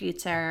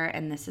electrocutes her,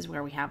 and this is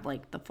where we have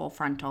like the full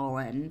frontal,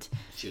 and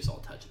she was all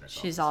touching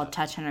herself. She's all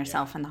touching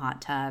herself in the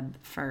hot tub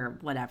for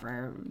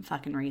whatever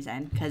fucking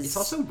reason. Because it's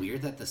also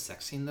weird that the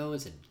sex scene though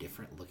is a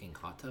different looking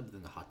hot tub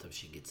than the hot tub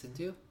she gets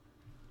into.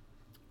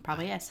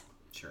 Probably is.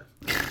 Sure.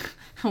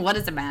 What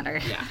does it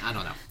matter? Yeah, I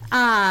don't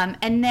know.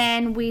 And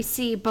then we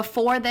see,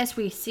 before this,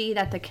 we see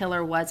that the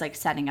killer was like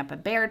setting up a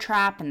bear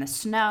trap in the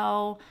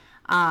snow.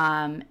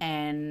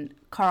 And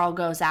Carl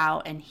goes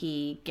out and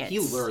he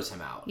lures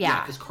him out.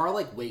 Yeah. Because Carl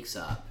like wakes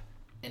up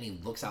and he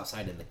looks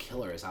outside and the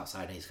killer is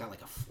outside and he's got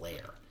like a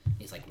flare.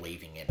 He's like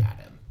waving it at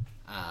him.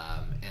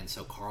 And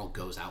so Carl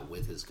goes out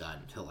with his gun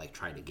to like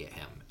try to get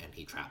him, and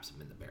he traps him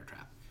in the bear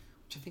trap,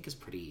 which I think is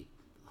pretty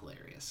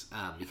hilarious,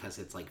 because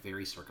it's like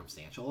very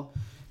circumstantial.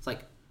 It's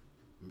like,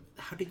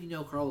 how did you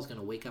know Carl was going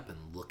to wake up and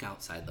look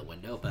outside the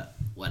window? But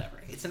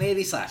whatever. It's an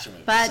 80s slasher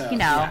movie. But,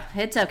 so,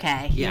 it's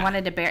okay. He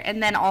wanted to bear.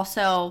 And then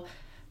also,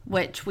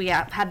 which we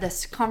had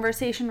this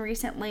conversation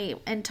recently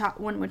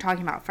when we're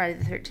talking about Friday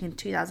the 13th,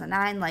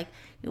 2009, like,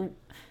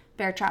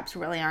 bear traps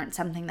really aren't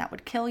something that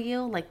would kill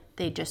you. Like,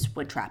 they just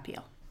would trap you.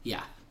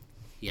 Yeah.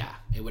 Yeah.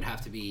 It would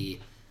have to be,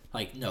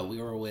 like, no, we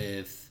were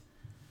with...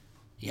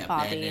 Yeah,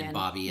 Bobby Ben and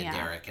Bobby and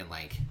yeah. Derek, and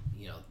like,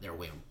 they're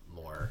way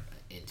more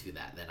into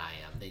that than I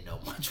am. They know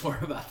much more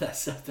about that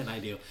stuff than I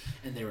do.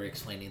 And they were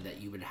explaining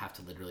that you would have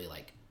to literally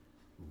like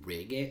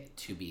rig it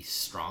to be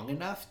strong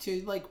enough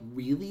to like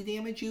really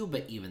damage you,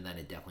 but even then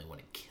it definitely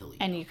wouldn't kill you.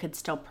 And you could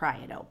still pry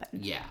it open.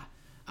 Yeah.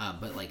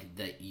 But like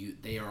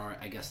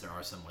I guess there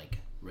are some like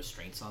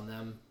restraints on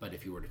them, but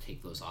if you were to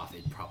take those off,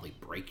 it'd probably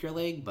break your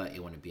leg, but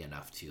it wouldn't be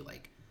enough to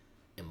like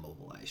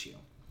immobilize you.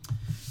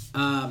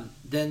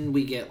 Then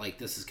we get like,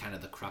 this is kind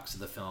of the crux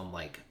of the film,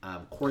 like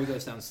Corey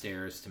goes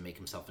downstairs to make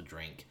himself a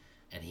drink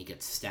and he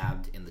gets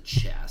stabbed in the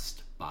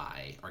chest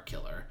by our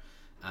killer,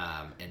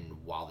 and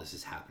while this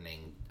is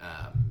happening,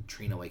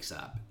 Trina wakes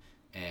up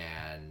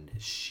and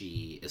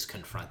she is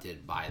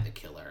confronted by the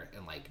killer,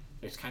 and like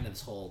there's kind of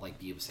this whole like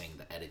Bea was saying,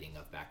 the editing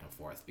of back and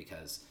forth,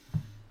 because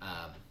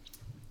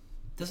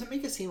doesn't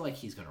make it seem like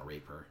he's gonna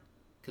rape her,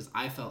 because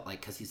I felt like,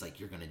 because he's like,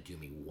 you're gonna do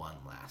me one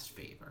last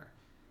favor.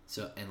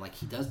 So, and like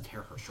he does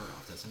tear her shirt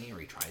off, doesn't he? Or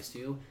he tries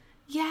to.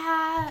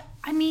 Yeah,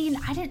 I mean,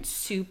 I didn't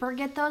super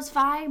get those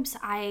vibes.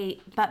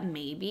 But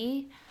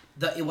maybe.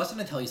 It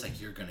wasn't until he's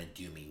like, you're gonna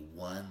do me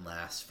one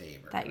last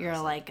favor. That you're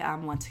like,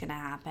 what's gonna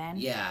happen?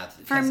 Yeah.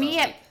 For me,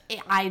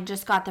 I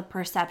just got the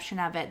perception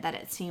of it that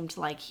it seemed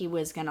like he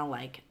was gonna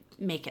like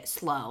make it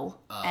slow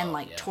and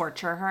like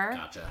torture her.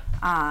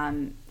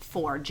 Gotcha.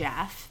 For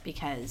Jeff,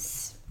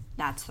 because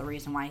that's the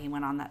reason why he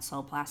went on that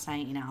slope last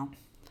night,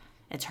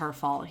 It's her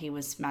fault. He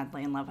was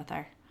madly in love with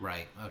her.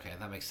 Right. Okay,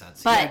 that makes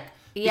sense. But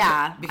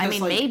because, I mean,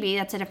 like, maybe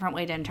that's a different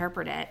way to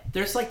interpret it.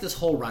 There's like this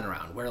whole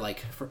runaround where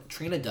like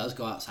Trina does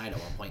go outside at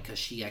one point because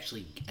she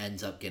actually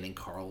ends up getting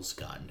Carl's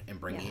gun and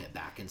bringing it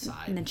back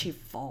inside. And then she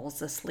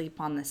falls asleep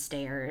on the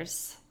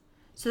stairs.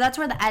 So that's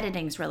where the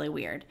editing's really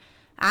weird.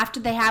 After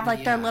they have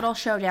like their little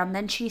showdown,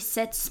 then she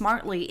sits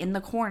smartly in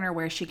the corner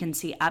where she can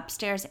see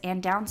upstairs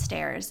and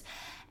downstairs.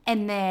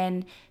 And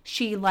then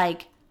she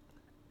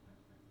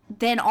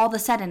then all of a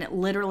sudden it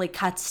literally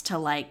cuts to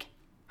like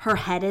her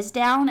head is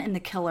down and the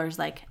killer's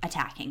like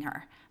attacking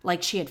her,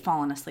 like she had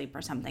fallen asleep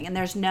or something. And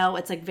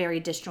it's like very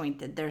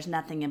disjointed. There's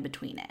nothing in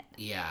between it.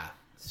 Yeah,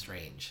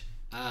 strange.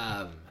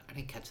 I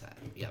didn't catch that.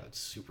 Yeah, that's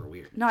super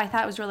weird. No, I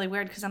thought it was really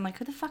weird because I'm like,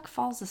 who the fuck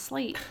falls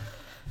asleep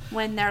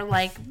when they're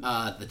like...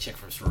 the chick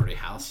from Sorority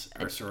House,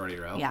 or Sorority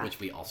Row, yeah. which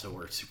we also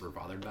were super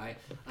bothered by.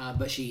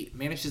 But she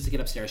manages to get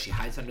upstairs. She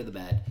hides under the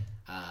bed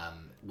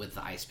with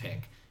the ice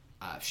pick.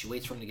 She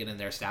waits for him to get in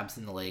there, stabs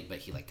in the leg, but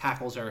he like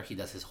tackles her. He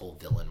does his whole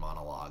villain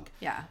monologue.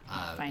 Yeah,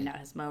 find out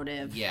his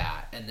motive. Yeah,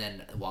 and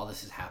then while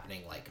this is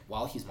happening, like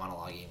while he's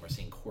monologuing, we're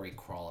seeing Corey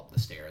crawl up the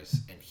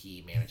stairs, and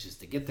he manages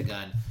to get the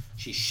gun.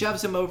 She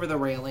shoves him over the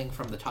railing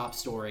from the top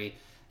story,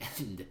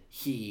 and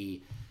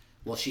she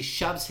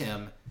shoves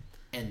him,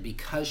 and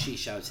because she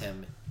shoves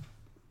him,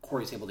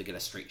 Corey's able to get a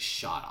straight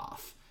shot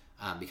off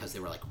because they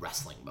were like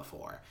wrestling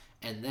before,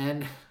 and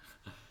then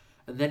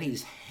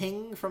he's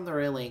hanging from the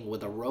railing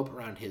with a rope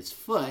around his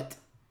foot.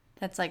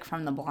 That's like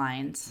from the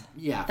blinds.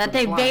 Yeah. That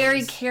they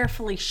very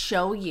carefully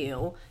show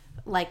you,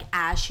 like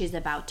as she's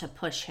about to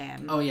push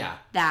him. Oh, yeah.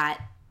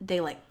 That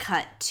they like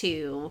cut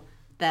to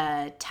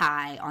the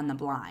tie on the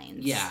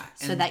blinds. Yeah.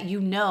 So that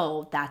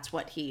that's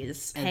what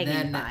he's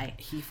hanging by.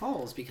 He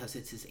falls because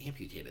it's his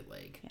amputated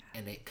leg. Yeah.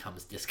 And it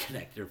comes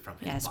disconnected from his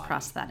body. Yeah, his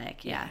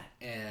prosthetic. Yeah.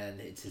 And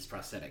it's his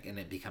prosthetic. And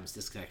it becomes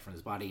disconnected from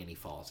his body and he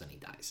falls and he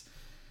dies.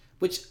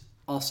 Which...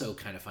 also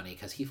kind of funny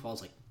because he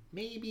falls like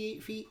maybe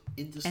 8 feet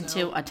into snow.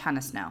 Into a ton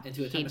of snow.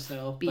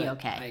 But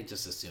okay. I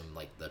just assumed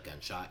like the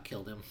gunshot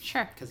killed him.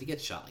 Sure. Because he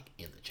gets shot like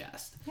in the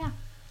chest. Yeah.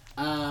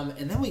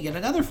 And then we get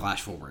another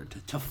flash forward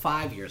to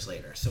 5 years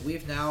later. So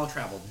we've now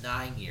traveled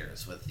 9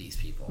 years with these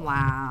people.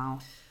 Wow.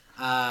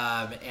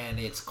 And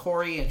it's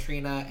Corey and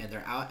Trina, and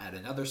they're out at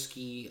another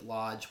ski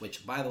lodge,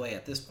 which, by the way,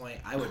 at this point,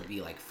 I would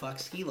be like, fuck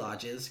ski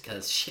lodges,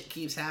 because shit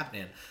keeps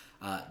happening.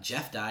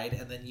 Jeff died,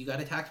 and then you got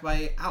attacked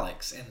by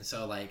Alex, and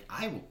so, like,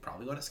 I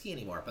probably won't ski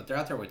anymore. But they're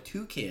out there with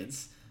 2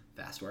 kids,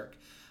 fast work,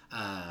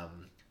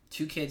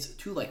 2 kids,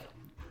 2, like,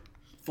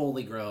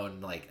 fully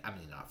grown, like, I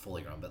mean, not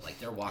fully grown, but, like,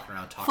 they're walking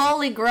around talking.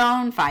 Fully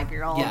grown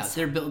 5-year-olds. Yeah,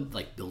 they're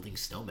building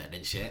snowmen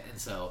and shit, and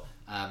so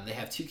they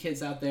have 2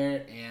 kids out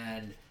there,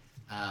 and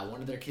one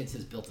of their kids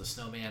has built a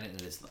snowman, and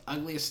it is the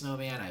ugliest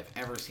snowman I've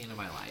ever seen in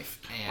my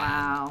life. And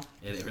wow.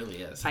 It really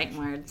is. Fighting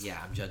words. Yeah,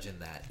 I'm judging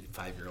that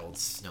 5-year-old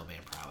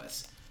snowman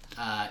prowess.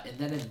 And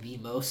then in the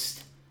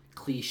most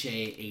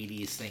cliche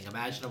 80s thing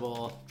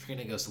imaginable,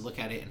 Trina goes to look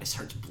at it, and it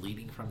starts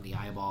bleeding from the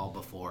eyeball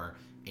before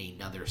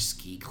another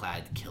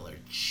ski-clad killer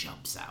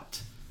jumps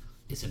out.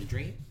 Is it a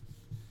dream?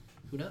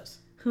 Who knows?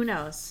 Who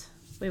knows?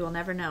 We will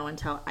never know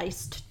until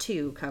Iced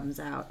 2 comes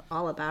out,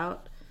 all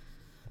about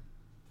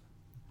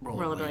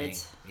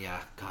rollerblades.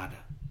 Yeah, God,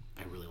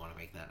 I really want to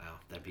make that now.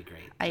 That'd be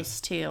great.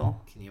 Iced 2.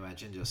 Can you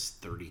imagine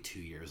just 32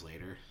 years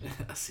later,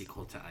 a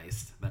sequel to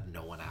Iced that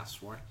no one asked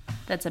for?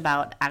 That's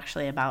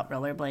actually about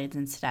rollerblades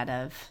instead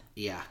of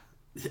Yeah.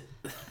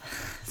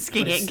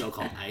 skiing. But it's still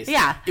called Iced.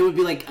 Yeah. It would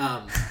be like,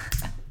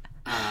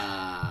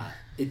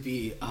 it'd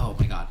be, oh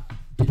my God.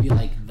 It'd be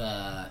like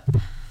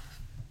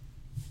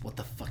what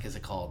the fuck is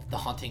it called? The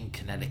Haunting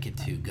Connecticut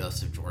 2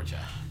 Ghosts of Georgia.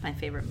 My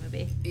favorite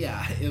movie.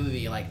 Yeah, it would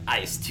be like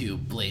Ice 2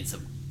 Blades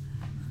of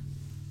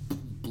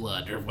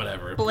Blood or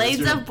whatever. Blades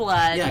Blizzard of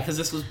Blood. Yeah, because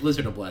this was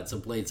Blizzard of Blood, so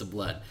Blades of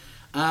Blood.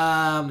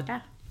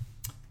 Yeah.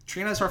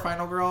 Trina's our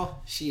final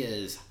girl. She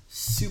is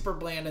super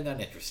bland and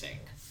uninteresting.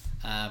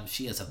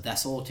 She is a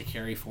vessel to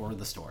carry forward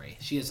the story.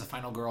 She is a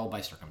final girl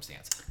by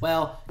circumstance.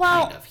 Well,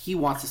 kind of. He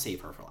wants to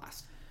save her for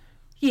last.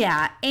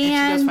 Yeah,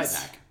 And she does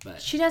fight back.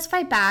 But she does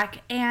fight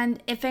back,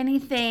 and if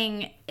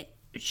anything,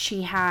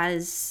 she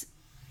has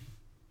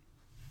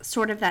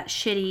sort of that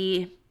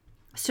shitty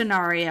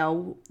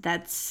scenario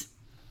that's...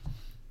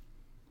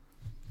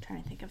 I'm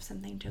trying to think of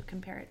something to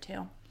compare it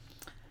to.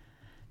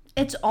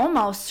 It's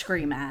almost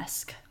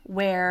Scream-esque,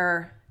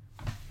 where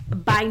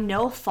by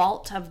no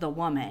fault of the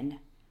woman,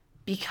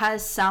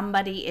 because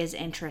somebody is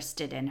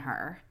interested in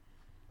her,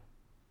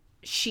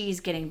 she's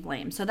getting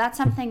blamed. So that's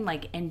something,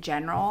 like, in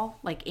general,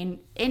 like in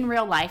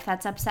real life,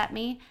 that's upset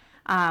me,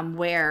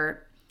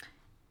 where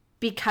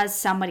because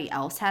somebody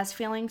else has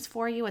feelings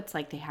for you, it's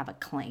like they have a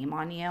claim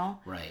on you.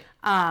 right.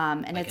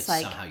 And Like it's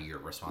like somehow your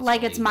responsibility.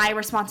 like it's my that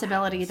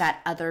responsibility happens.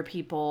 that other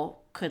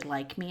people could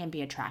like me and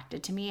be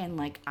attracted to me, and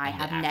like I And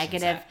the have actions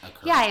negative that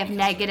occur I have because of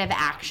negative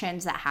it.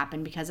 actions that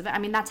happen because of it. I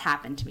mean, that's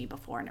happened to me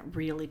before, and it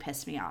really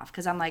pissed me off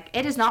because I'm like,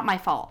 it is not my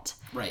fault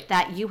Right.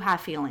 that you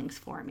have feelings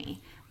for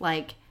me.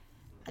 Like,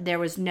 there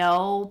was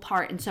no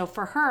part. And so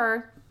for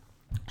her,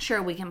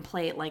 sure, we can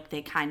play it like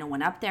they kind of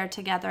went up there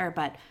together,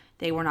 but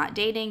they were not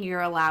dating.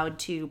 You're allowed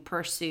to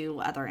pursue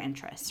other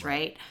interests,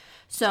 right?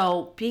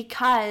 So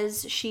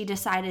because she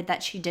decided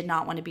that she did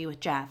not want to be with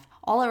Jeff,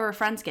 all of her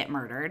friends get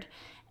murdered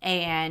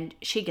and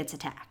she gets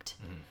attacked.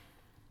 Mm-hmm.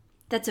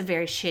 That's a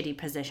very shitty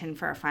position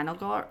for a final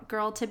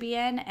girl to be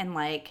in. And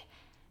like,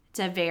 it's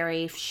a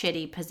very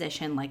shitty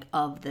position, like,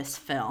 of this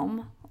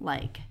film.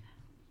 Like,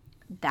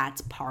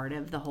 that's part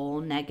of the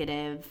whole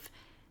negative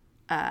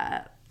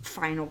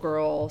final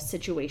girl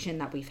situation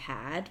that we've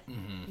had,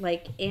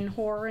 like, in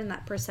horror, and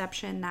that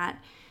perception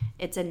that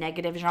it's a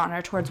negative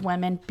genre towards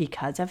women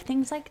because of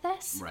things like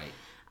this. Right.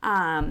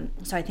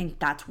 So I think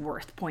that's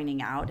worth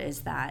pointing out,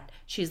 is that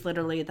she's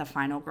literally the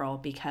final girl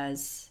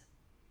because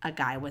a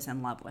guy was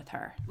in love with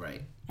her.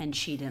 Right. And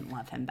she didn't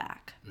love him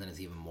back. And then it's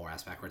even more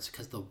ass backwards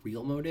because the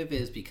real motive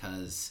is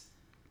because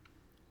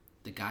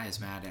the guy is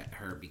mad at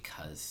her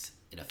because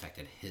it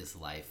affected his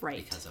life,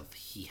 right? Because of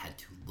he had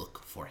to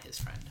look for his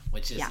friend,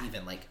 which is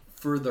even like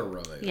further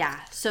removed. Yeah.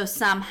 So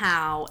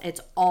somehow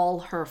it's all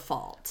her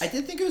fault. I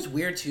did think it was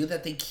weird too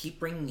that they keep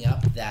bringing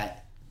up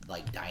that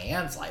like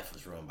Diane's life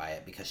was ruined by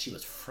it because she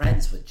was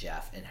friends with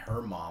Jeff and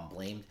her mom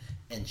blamed,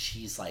 and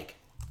she's like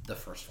the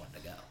first one to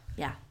go.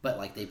 Yeah. But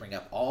like they bring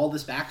up all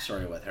this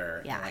backstory with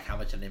her, yeah, and like how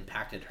much it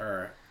impacted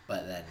her,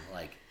 but then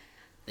like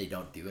they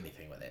don't do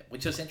anything with it,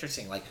 which was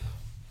interesting. Like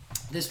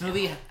this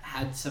movie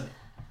had some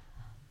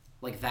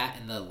like that,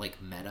 and the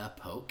like meta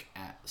poke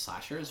at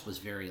slashers was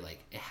very like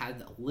it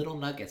had little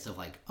nuggets of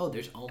like, oh,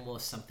 there's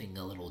almost something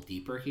a little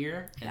deeper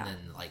here, and then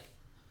like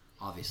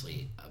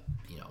obviously a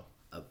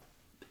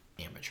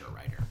amateur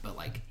writer, but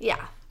like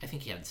I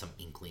think he had some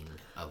inkling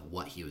of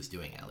what he was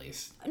doing at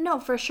least. No,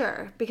 for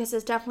sure, because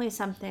it's definitely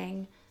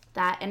something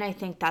that, and I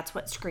think that's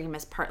what Scream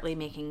is partly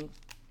making,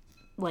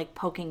 like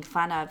poking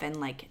fun of and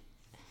like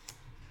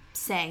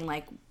saying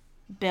like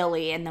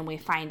Billy, and then we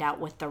find out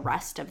with the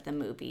rest of the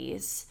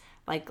movies,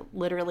 like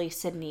literally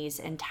Sydney's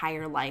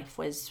entire life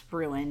was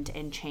ruined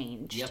and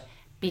changed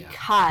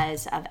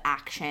because of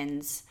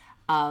actions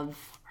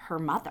of her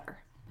mother.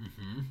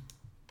 Mm-hmm.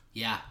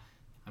 Yeah.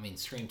 I mean,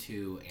 Scream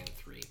 2 and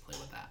 3 play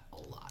with that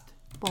a lot.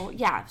 Well,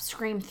 yeah,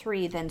 Scream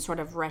 3 then sort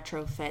of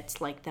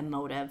retrofits like the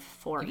motive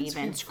for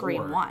even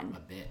Scream 1. A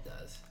bit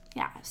does.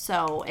 Yeah,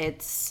 so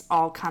it's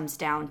all comes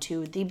down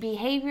to the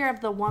behavior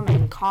of the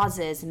woman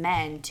causes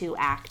men to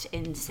act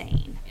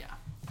insane. Yeah.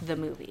 The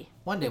movie.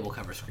 One day we'll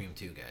cover Scream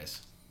 2,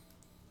 guys.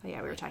 Oh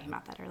yeah, we were talking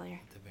about that earlier.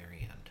 At the very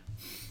end.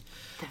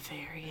 The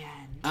very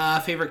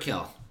end. Favorite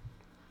kill?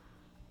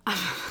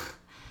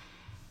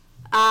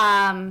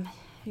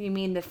 You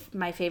mean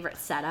my favorite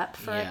setup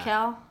for a Yeah.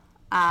 kill?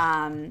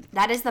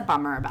 That is the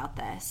bummer about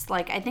this.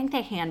 Like, I think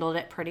they handled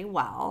it pretty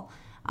well,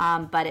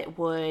 but it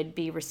would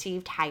be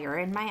received higher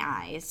in my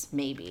eyes,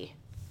 maybe,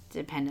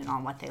 depending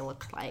on what they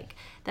look like.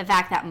 The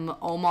fact that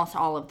almost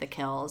all of the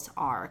kills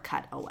are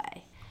cut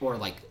away. Or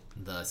like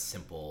the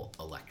simple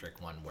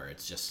electric one where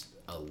it's just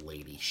a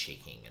lady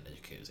shaking in a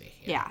jacuzzi.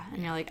 Yeah,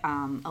 and you're like,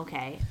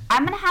 okay.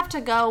 I'm going to have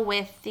to go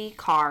with the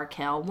car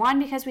kill. One,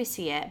 because we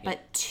see it,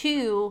 but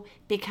two,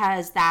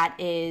 because that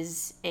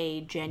is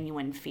a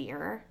genuine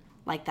fear.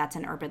 Like, that's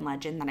an urban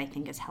legend that I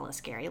think is hella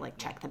scary. Like,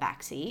 check the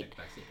back seat.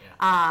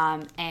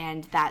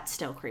 And that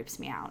still creeps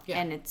me out. Yeah.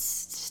 And it's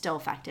still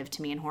effective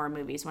to me in horror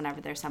movies whenever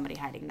there's somebody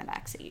hiding in the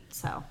back seat.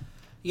 So,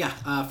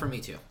 Yeah, for me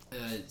too.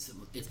 It's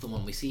the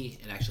one we see.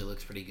 It actually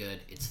looks pretty good.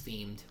 It's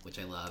themed, which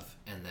I love.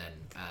 And then,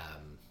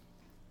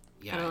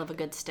 I love a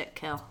good stick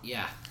kill.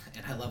 Yeah,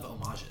 and I love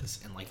homages.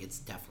 And, like, it's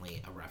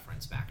definitely a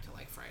reference back to,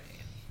 like, Friday.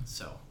 And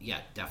so, yeah,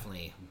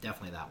 definitely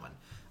that one.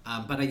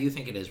 But I do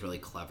think it is really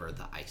clever,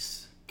 the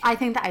ice. I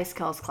think the ice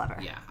kill is clever.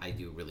 Yeah, I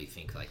do really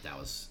think, like, that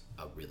was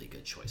a really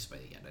good choice by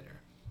the editor.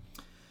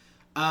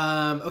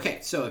 Okay,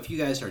 so if you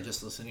guys are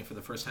just listening for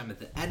the first time, at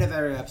the end of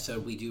every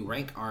episode, we do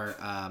rank our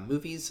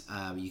movies.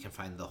 You can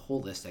find the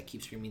whole list at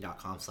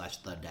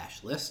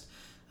keepscreaming.com/the-list.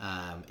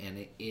 And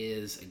it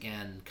is,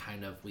 again,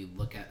 kind of, we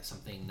look at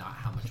something, not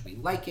how much we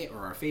like it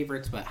or our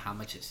favorites, but how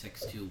much it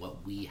sticks to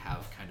what we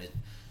have kind of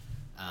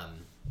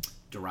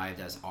derived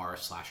as our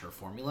slasher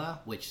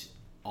formula, which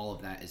all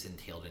of that is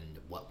entailed in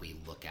what we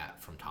look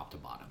at from top to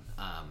bottom,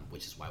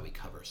 which is why we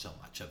cover so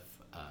much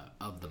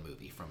of the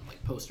movie, from,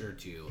 like, poster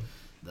to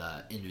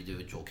the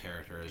individual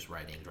characters,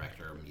 writing,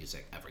 director,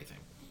 music, everything.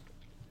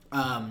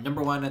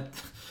 Number one,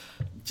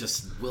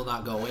 just will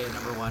not go away.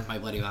 Number one, My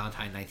Bloody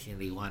Valentine,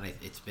 1981.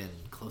 It's been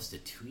close to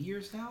 2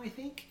 years now, I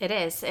think. It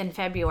is, in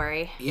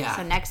February. Yeah.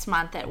 So next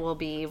month it will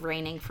be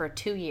reigning for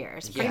 2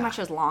 years. Pretty Yeah. much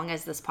as long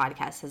as this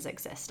podcast has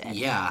existed.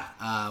 Yeah,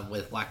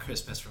 with Black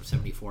Christmas from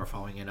 74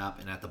 following it up.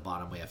 And at the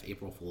bottom we have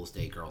April Fool's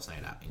Day, Girls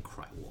Night Out, and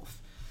Cry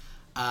Wolf.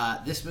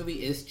 This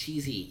movie is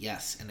cheesy,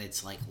 yes, and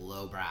it's, like,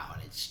 lowbrow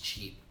and it's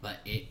cheap. But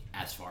it,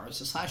 as far as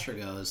the slasher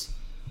goes,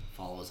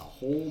 follows a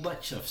whole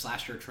bunch of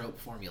slasher trope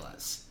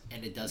formulas,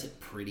 and it does it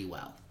pretty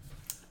well.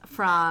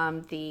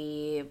 From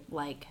the,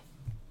 like...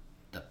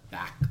 The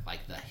back,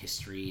 like, the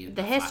history.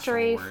 The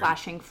history, flash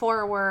flashing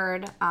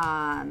forward.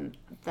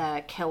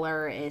 The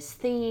killer is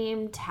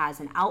themed,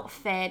 has an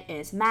outfit,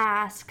 is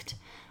masked.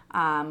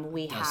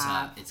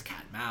 It's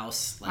cat and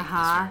mouse, like, it's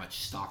very much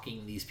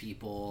stalking these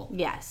people.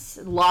 Yes,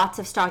 lots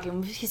of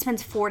stalking. He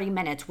spends 40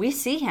 minutes. We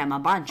see him a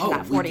bunch in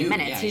that 40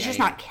 minutes. Yeah, He's just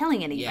not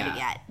killing anybody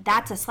yet.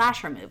 That's a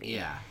slasher movie.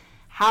 Yeah.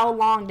 How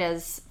long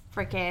does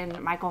freaking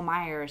Michael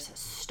Myers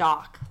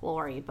stalk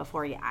Laurie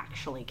before he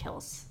actually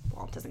kills?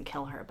 Well, doesn't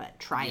kill her, but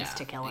tries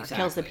to kill her.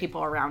 Exactly. Kills the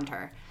people around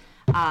her.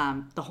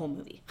 The whole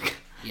movie.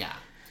 Yeah.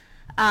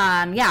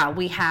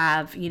 We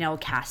have, a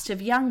cast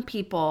of young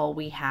people.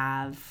 We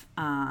have,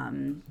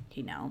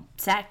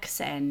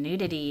 sex and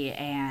nudity.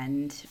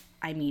 And,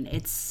 I mean,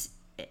 it's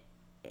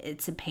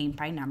a paint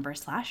by number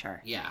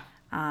slasher. Yeah.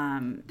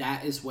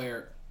 That is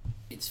where...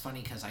 It's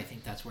funny because I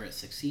think that's where it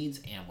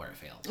succeeds and where it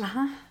fails.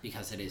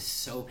 Because it is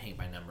so paint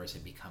by numbers,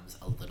 it becomes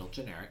a little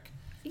generic.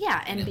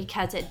 Yeah, and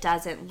because it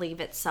doesn't leave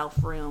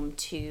itself room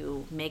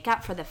to make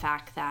up for the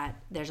fact that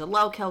there's a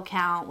low kill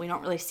count, we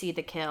don't really see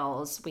the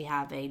kills, we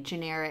have a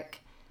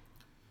generic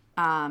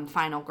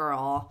final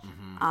girl,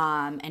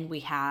 and we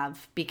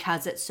have,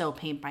 because it's so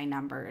paint by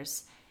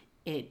numbers,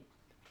 it,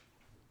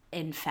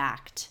 in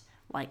fact,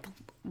 like,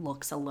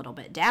 looks a little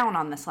bit down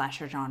on the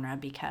slasher genre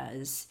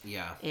because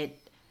it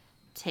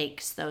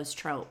takes those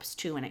tropes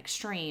to an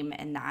extreme,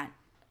 and that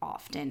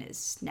often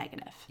is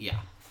negative. Yeah.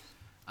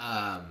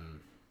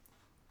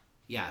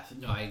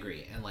 No, I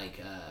agree. And,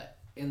 like,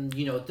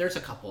 there's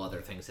a couple other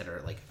things that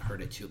are, like,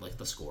 hurt it too. Like,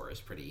 the score is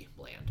pretty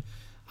bland.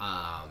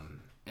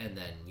 And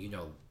then,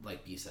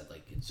 like you said,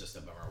 like, it's just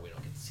a bummer we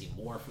don't get to see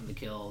more from the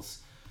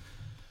kills.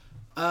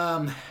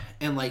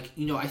 And, like,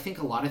 I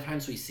think a lot of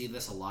times we see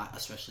this a lot,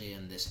 especially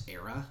in this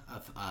era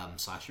of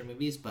slasher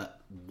movies, but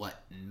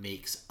what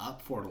makes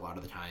up for it a lot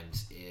of the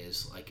times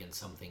is, like, in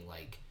something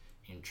like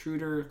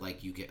Intruder,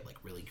 like, you get, like,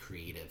 really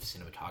creative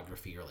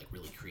cinematography or, like,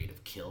 really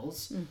creative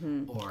kills.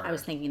 Or I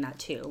was thinking that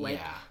too, like,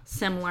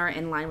 similar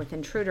in line with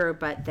Intruder,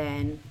 but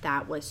then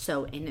that was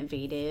so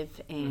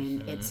innovative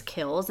in its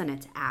kills and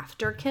its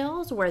after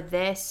kills, where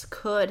this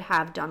could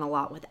have done a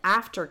lot with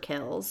after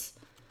kills.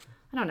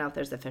 I don't know if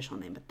there's the official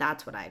name, but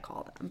that's what I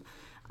call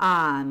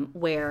them.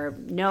 Where,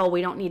 no,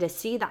 we don't need to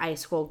see the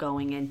icicle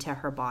going into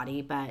her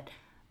body, but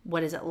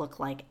what does it look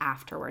like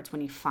afterwards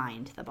when you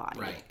find the body?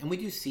 Right. And we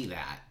do see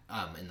that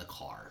in the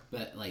car.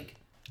 But, like,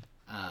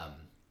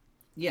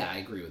 yeah, I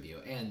agree with you.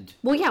 And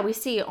well, yeah, we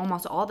see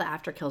almost all the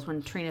after kills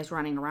when Trina's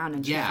running around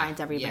and she finds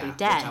everybody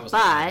dead. Which I was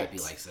but Becky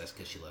likes this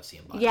because she loves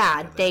seeing bodies.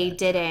 Yeah, they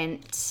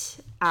didn't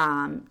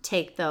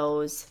take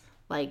those,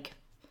 like,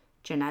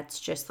 Jeanette's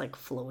just, like,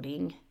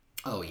 floating.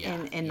 Oh,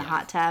 yeah. In the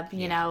hot tub,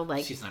 you know?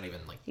 Like, she's not even,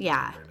 like,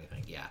 yeah. or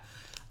anything.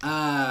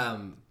 Yeah.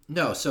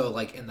 No, so,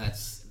 like, and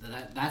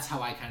that's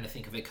how I kind of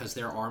think of it, because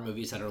there are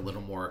movies that are a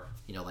little more,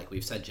 you know, like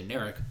we've said,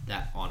 generic,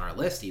 that on our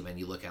list even,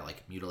 you look at,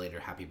 like, Mutilator,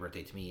 Happy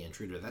Birthday to Me,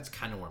 Intruder, that's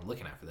kind of what I'm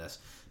looking at for this.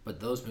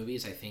 But those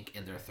movies, I think,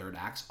 in their third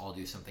acts, all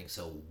do something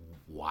so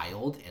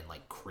wild and,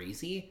 like,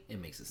 crazy,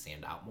 it makes it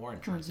stand out more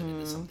and turns it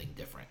into something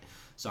different.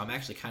 So I'm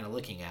actually kind of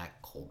looking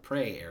at Cold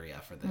Prey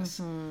area for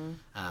this.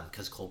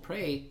 Because Cold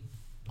Prey,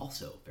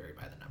 also very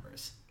by the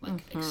numbers.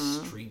 Like,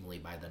 extremely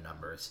by the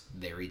numbers,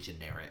 very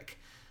generic.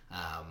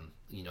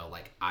 You know,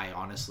 like, I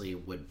honestly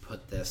would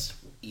put this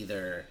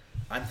either,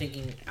 I'm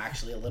thinking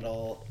actually a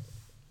little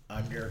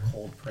under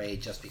Cold Prey,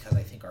 just because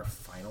I think our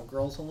final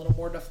girl's a little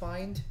more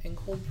defined in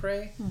Cold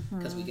Prey,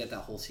 because we get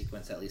that whole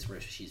sequence at least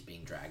where she's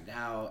being dragged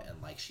out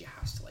and, like, she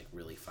has to, like,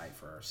 really fight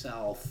for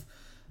herself.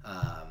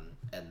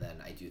 And then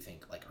I do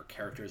think, like, our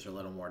characters are a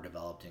little more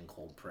developed in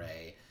Cold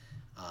Prey.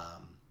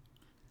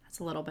 It's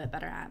a little bit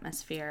better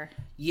atmosphere.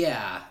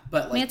 Yeah,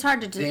 but, like, I mean, it's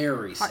hard to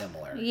very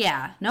similar.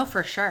 Yeah, no,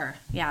 for sure.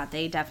 Yeah,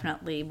 they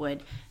definitely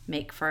would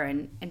make for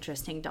an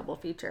interesting double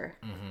feature.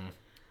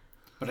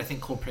 But I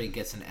think Cold Prey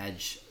gets an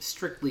edge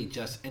strictly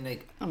just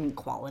in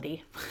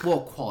quality.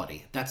 Well,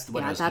 quality. That's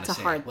what I was going to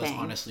say. Hard thing.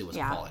 Honestly,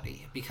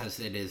 quality, because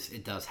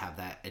it does have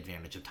that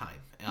advantage of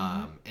time.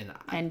 And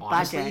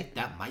honestly, budget.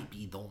 That might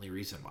be the only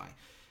reason why.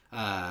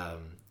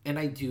 And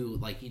I do,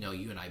 like, you know,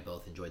 you and I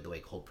both enjoyed the way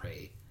Cold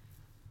Prey,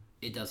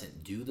 it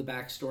doesn't do the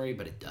backstory,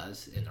 but it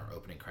does in our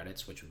opening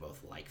credits, which we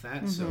both like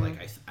that. So, like,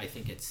 I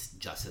think it's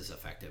just as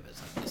effective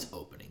as, like, this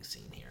opening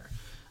scene here.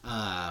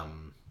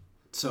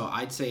 So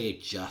I'd say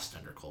just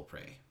under Cold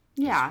Prey.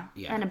 Yeah,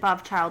 and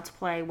above Child's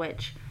Play,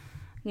 which,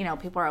 you know,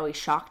 people are always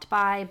shocked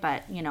by,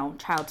 but, you know,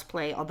 Child's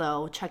Play,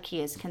 although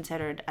Chucky is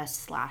considered a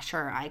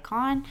slasher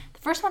icon, the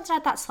first one's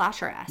not that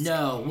slasher-esque.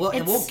 No, well,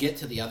 and we'll get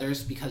to the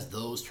others, because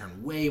those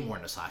turn way more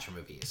into slasher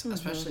movies,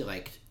 especially,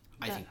 like,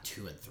 I think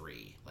 2 and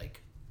 3,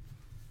 like,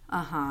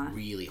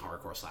 really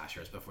hardcore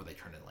slashers before they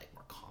turn into, like,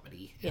 more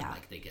comedy, and,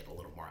 like, they get a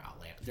little more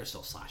outlandish. They're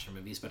still slasher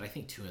movies, but I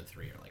think 2 and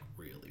 3 are, like,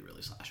 really,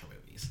 really slasher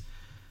movies.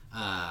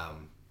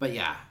 But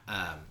yeah,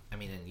 I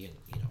mean, and you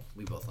know,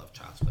 we both love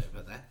Child's Play,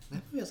 but that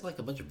movie has, like,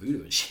 a bunch of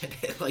voodoo and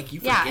shit. Like, you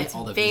forget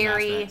all the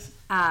very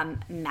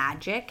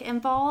magic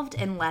involved,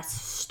 and less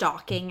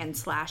stalking and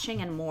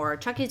slashing, and more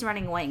Chucky's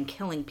running away and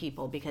killing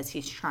people because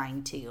he's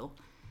trying to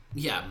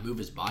move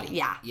his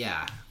body.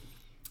 Yeah,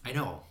 I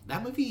know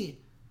that movie.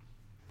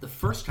 The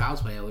first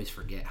Child's Play, I always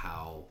forget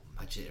how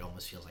much it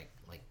almost feels like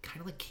kind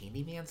of like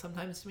Candyman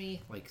sometimes to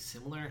me, like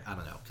similar. I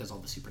don't know, because all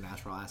the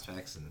supernatural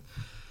aspects and.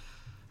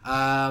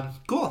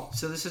 Cool.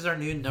 So this is our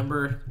new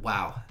number.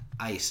 Wow.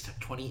 Iced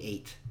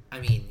 28. I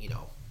mean, you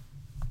know,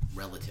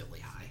 relatively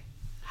high.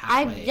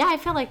 Halfway. I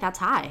feel like that's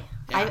high.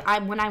 Yeah. I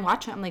when I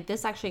watch it, I'm like,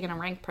 this is actually going to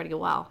rank pretty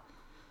well.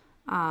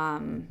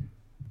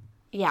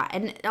 Yeah,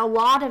 and a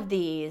lot of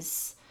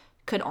these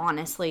could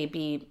honestly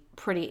be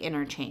pretty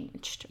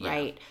interchanged,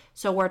 right?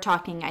 So we're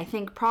talking, I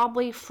think,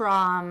 probably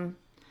from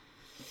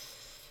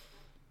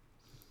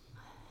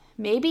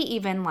maybe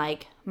even,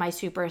 like, My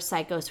Super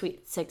Psycho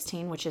Sweet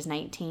 16, which is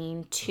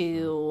 19,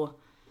 to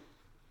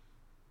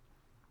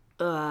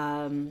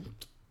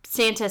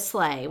Santa's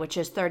Sleigh, which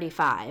is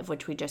 35,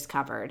 which we just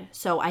covered.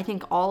 So I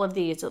think all of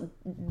these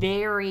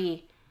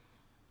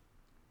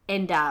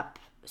end up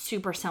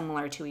super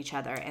similar to each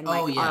other and,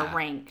 like, are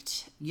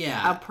ranked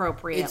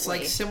appropriately. It's,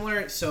 like,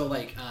 similar. So,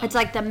 like, it's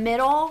like the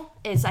middle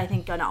is, I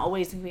think,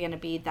 always going to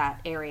be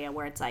that area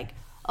where it's like,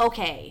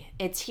 okay,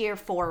 it's here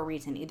for a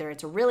reason. Either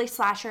it's a really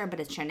slasher, but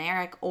it's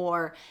generic,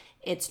 or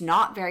it's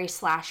not very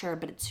slasher,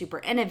 but it's super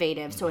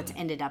innovative, so it's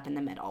ended up in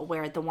the middle,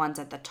 where the ones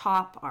at the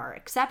top are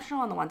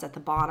exceptional, and the ones at the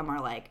bottom are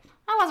like,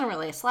 that wasn't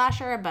really a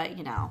slasher, but,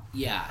 you know.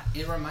 Yeah,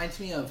 it reminds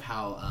me of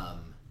how,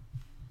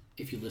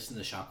 if you listen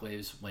to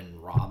Shockwaves,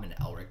 when Rob and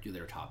Elric do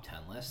their top 10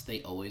 lists,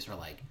 they always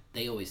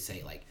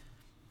say, like,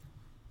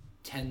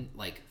 10,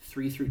 like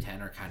 3 through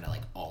 10 are kind of,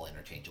 like, all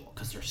interchangeable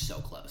because they're so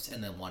close,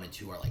 and then 1 and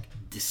 2 are, like,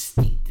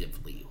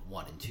 distinctively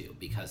 1 and 2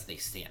 because they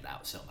stand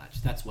out so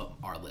much. That's what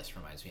our list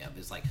reminds me of,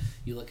 is, like,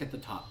 you look at the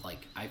top, like,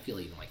 I feel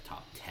even, like,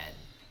 top 10,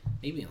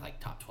 maybe like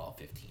top 12,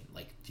 15,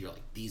 like, you're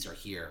like, these are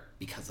here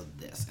because of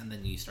this, and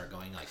then you start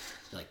going, like,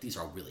 you're like, these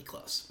are really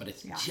close, but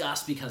it's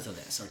just because of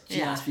this or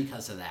just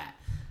because of that.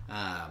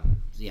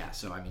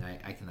 So I mean,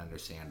 I can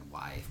understand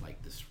why,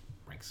 like, this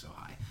ranks so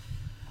high.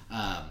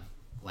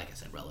 Like I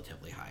said,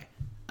 relatively high.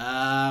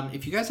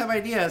 If you guys have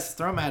ideas,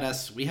 throw them at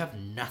us. We have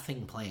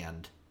nothing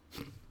planned.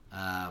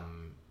 I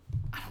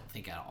don't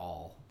think at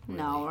all.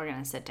 Really. No, we're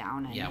gonna sit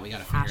down and we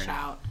gotta hash figure it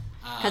out.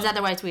 Because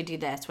otherwise we do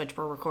this, which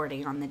we're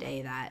recording on the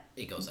day that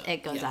it goes up.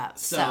 It goes up.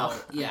 So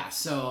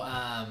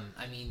I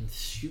mean,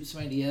 shoot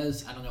some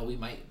ideas. I don't know. We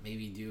might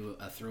maybe do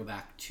a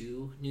throwback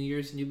to New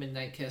Year's New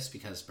Midnight Kiss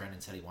because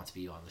Brendan said he wants to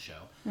be on the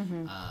show,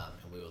 and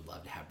we would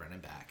love to have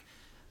Brendan back.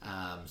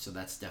 So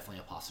that's definitely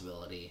a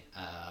possibility.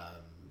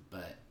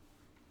 But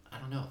I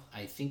don't know.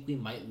 I think we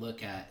might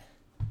look at.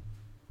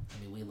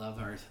 I mean, we love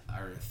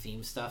our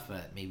theme stuff,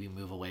 but maybe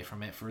move away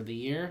from it for the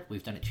year.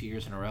 We've done it 2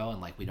 years in a row,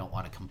 and like we don't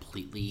want to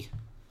completely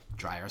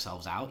dry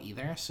ourselves out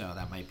either. So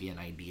that might be an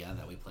idea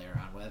that we play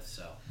around with.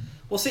 So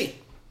we'll see.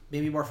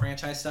 Maybe more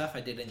franchise stuff.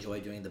 I did enjoy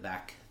doing the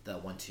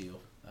 1-2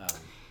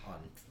 on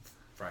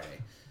Friday.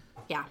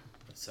 Yeah.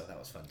 So that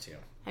was fun too.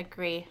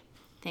 Agree.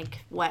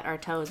 Think wet our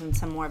toes in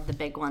some more of the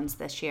big ones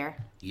this year.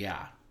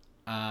 Yeah.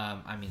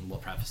 I mean, we'll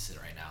preface it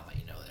right now, let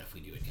you know that if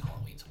we do any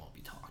Halloweens, it won't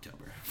be till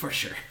October for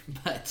sure.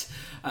 But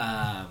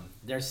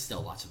there's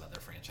still lots of other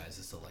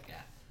franchises to look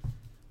at.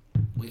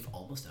 We've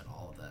almost done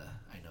all of the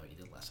I Know What You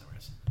Did Last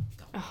Summers.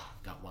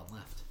 Got one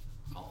left.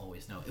 I'll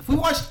Always Know. If we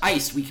watched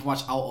Ice, we can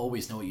watch I'll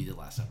Always Know What You Did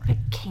Last Summer. But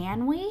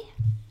can we?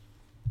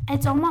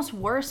 It's almost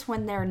worse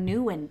when they're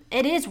new and...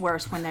 It is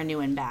worse when they're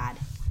new and bad.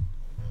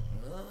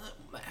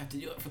 Might have to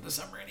do it for the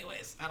summer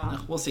anyways. I don't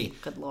know. We'll see.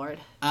 Good Lord.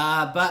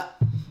 But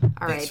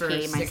thanks for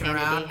R.I.P. my sticking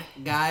sanity. around,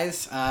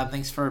 guys.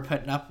 Thanks for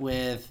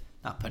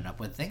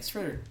thanks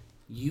for...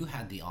 You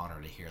had the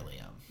honor to hear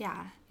Liam.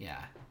 Yeah.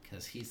 Yeah,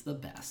 because he's the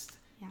best.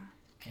 Yeah.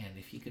 And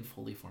if he could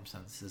fully form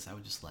sentences, I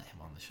would just let him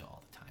on the show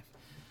all the time.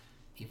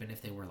 Even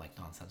if they were like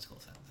nonsensical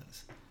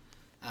sentences.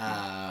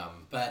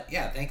 But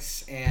yeah,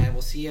 thanks. And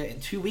we'll see you in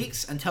 2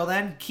 weeks. Until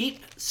then,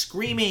 keep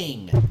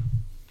screaming.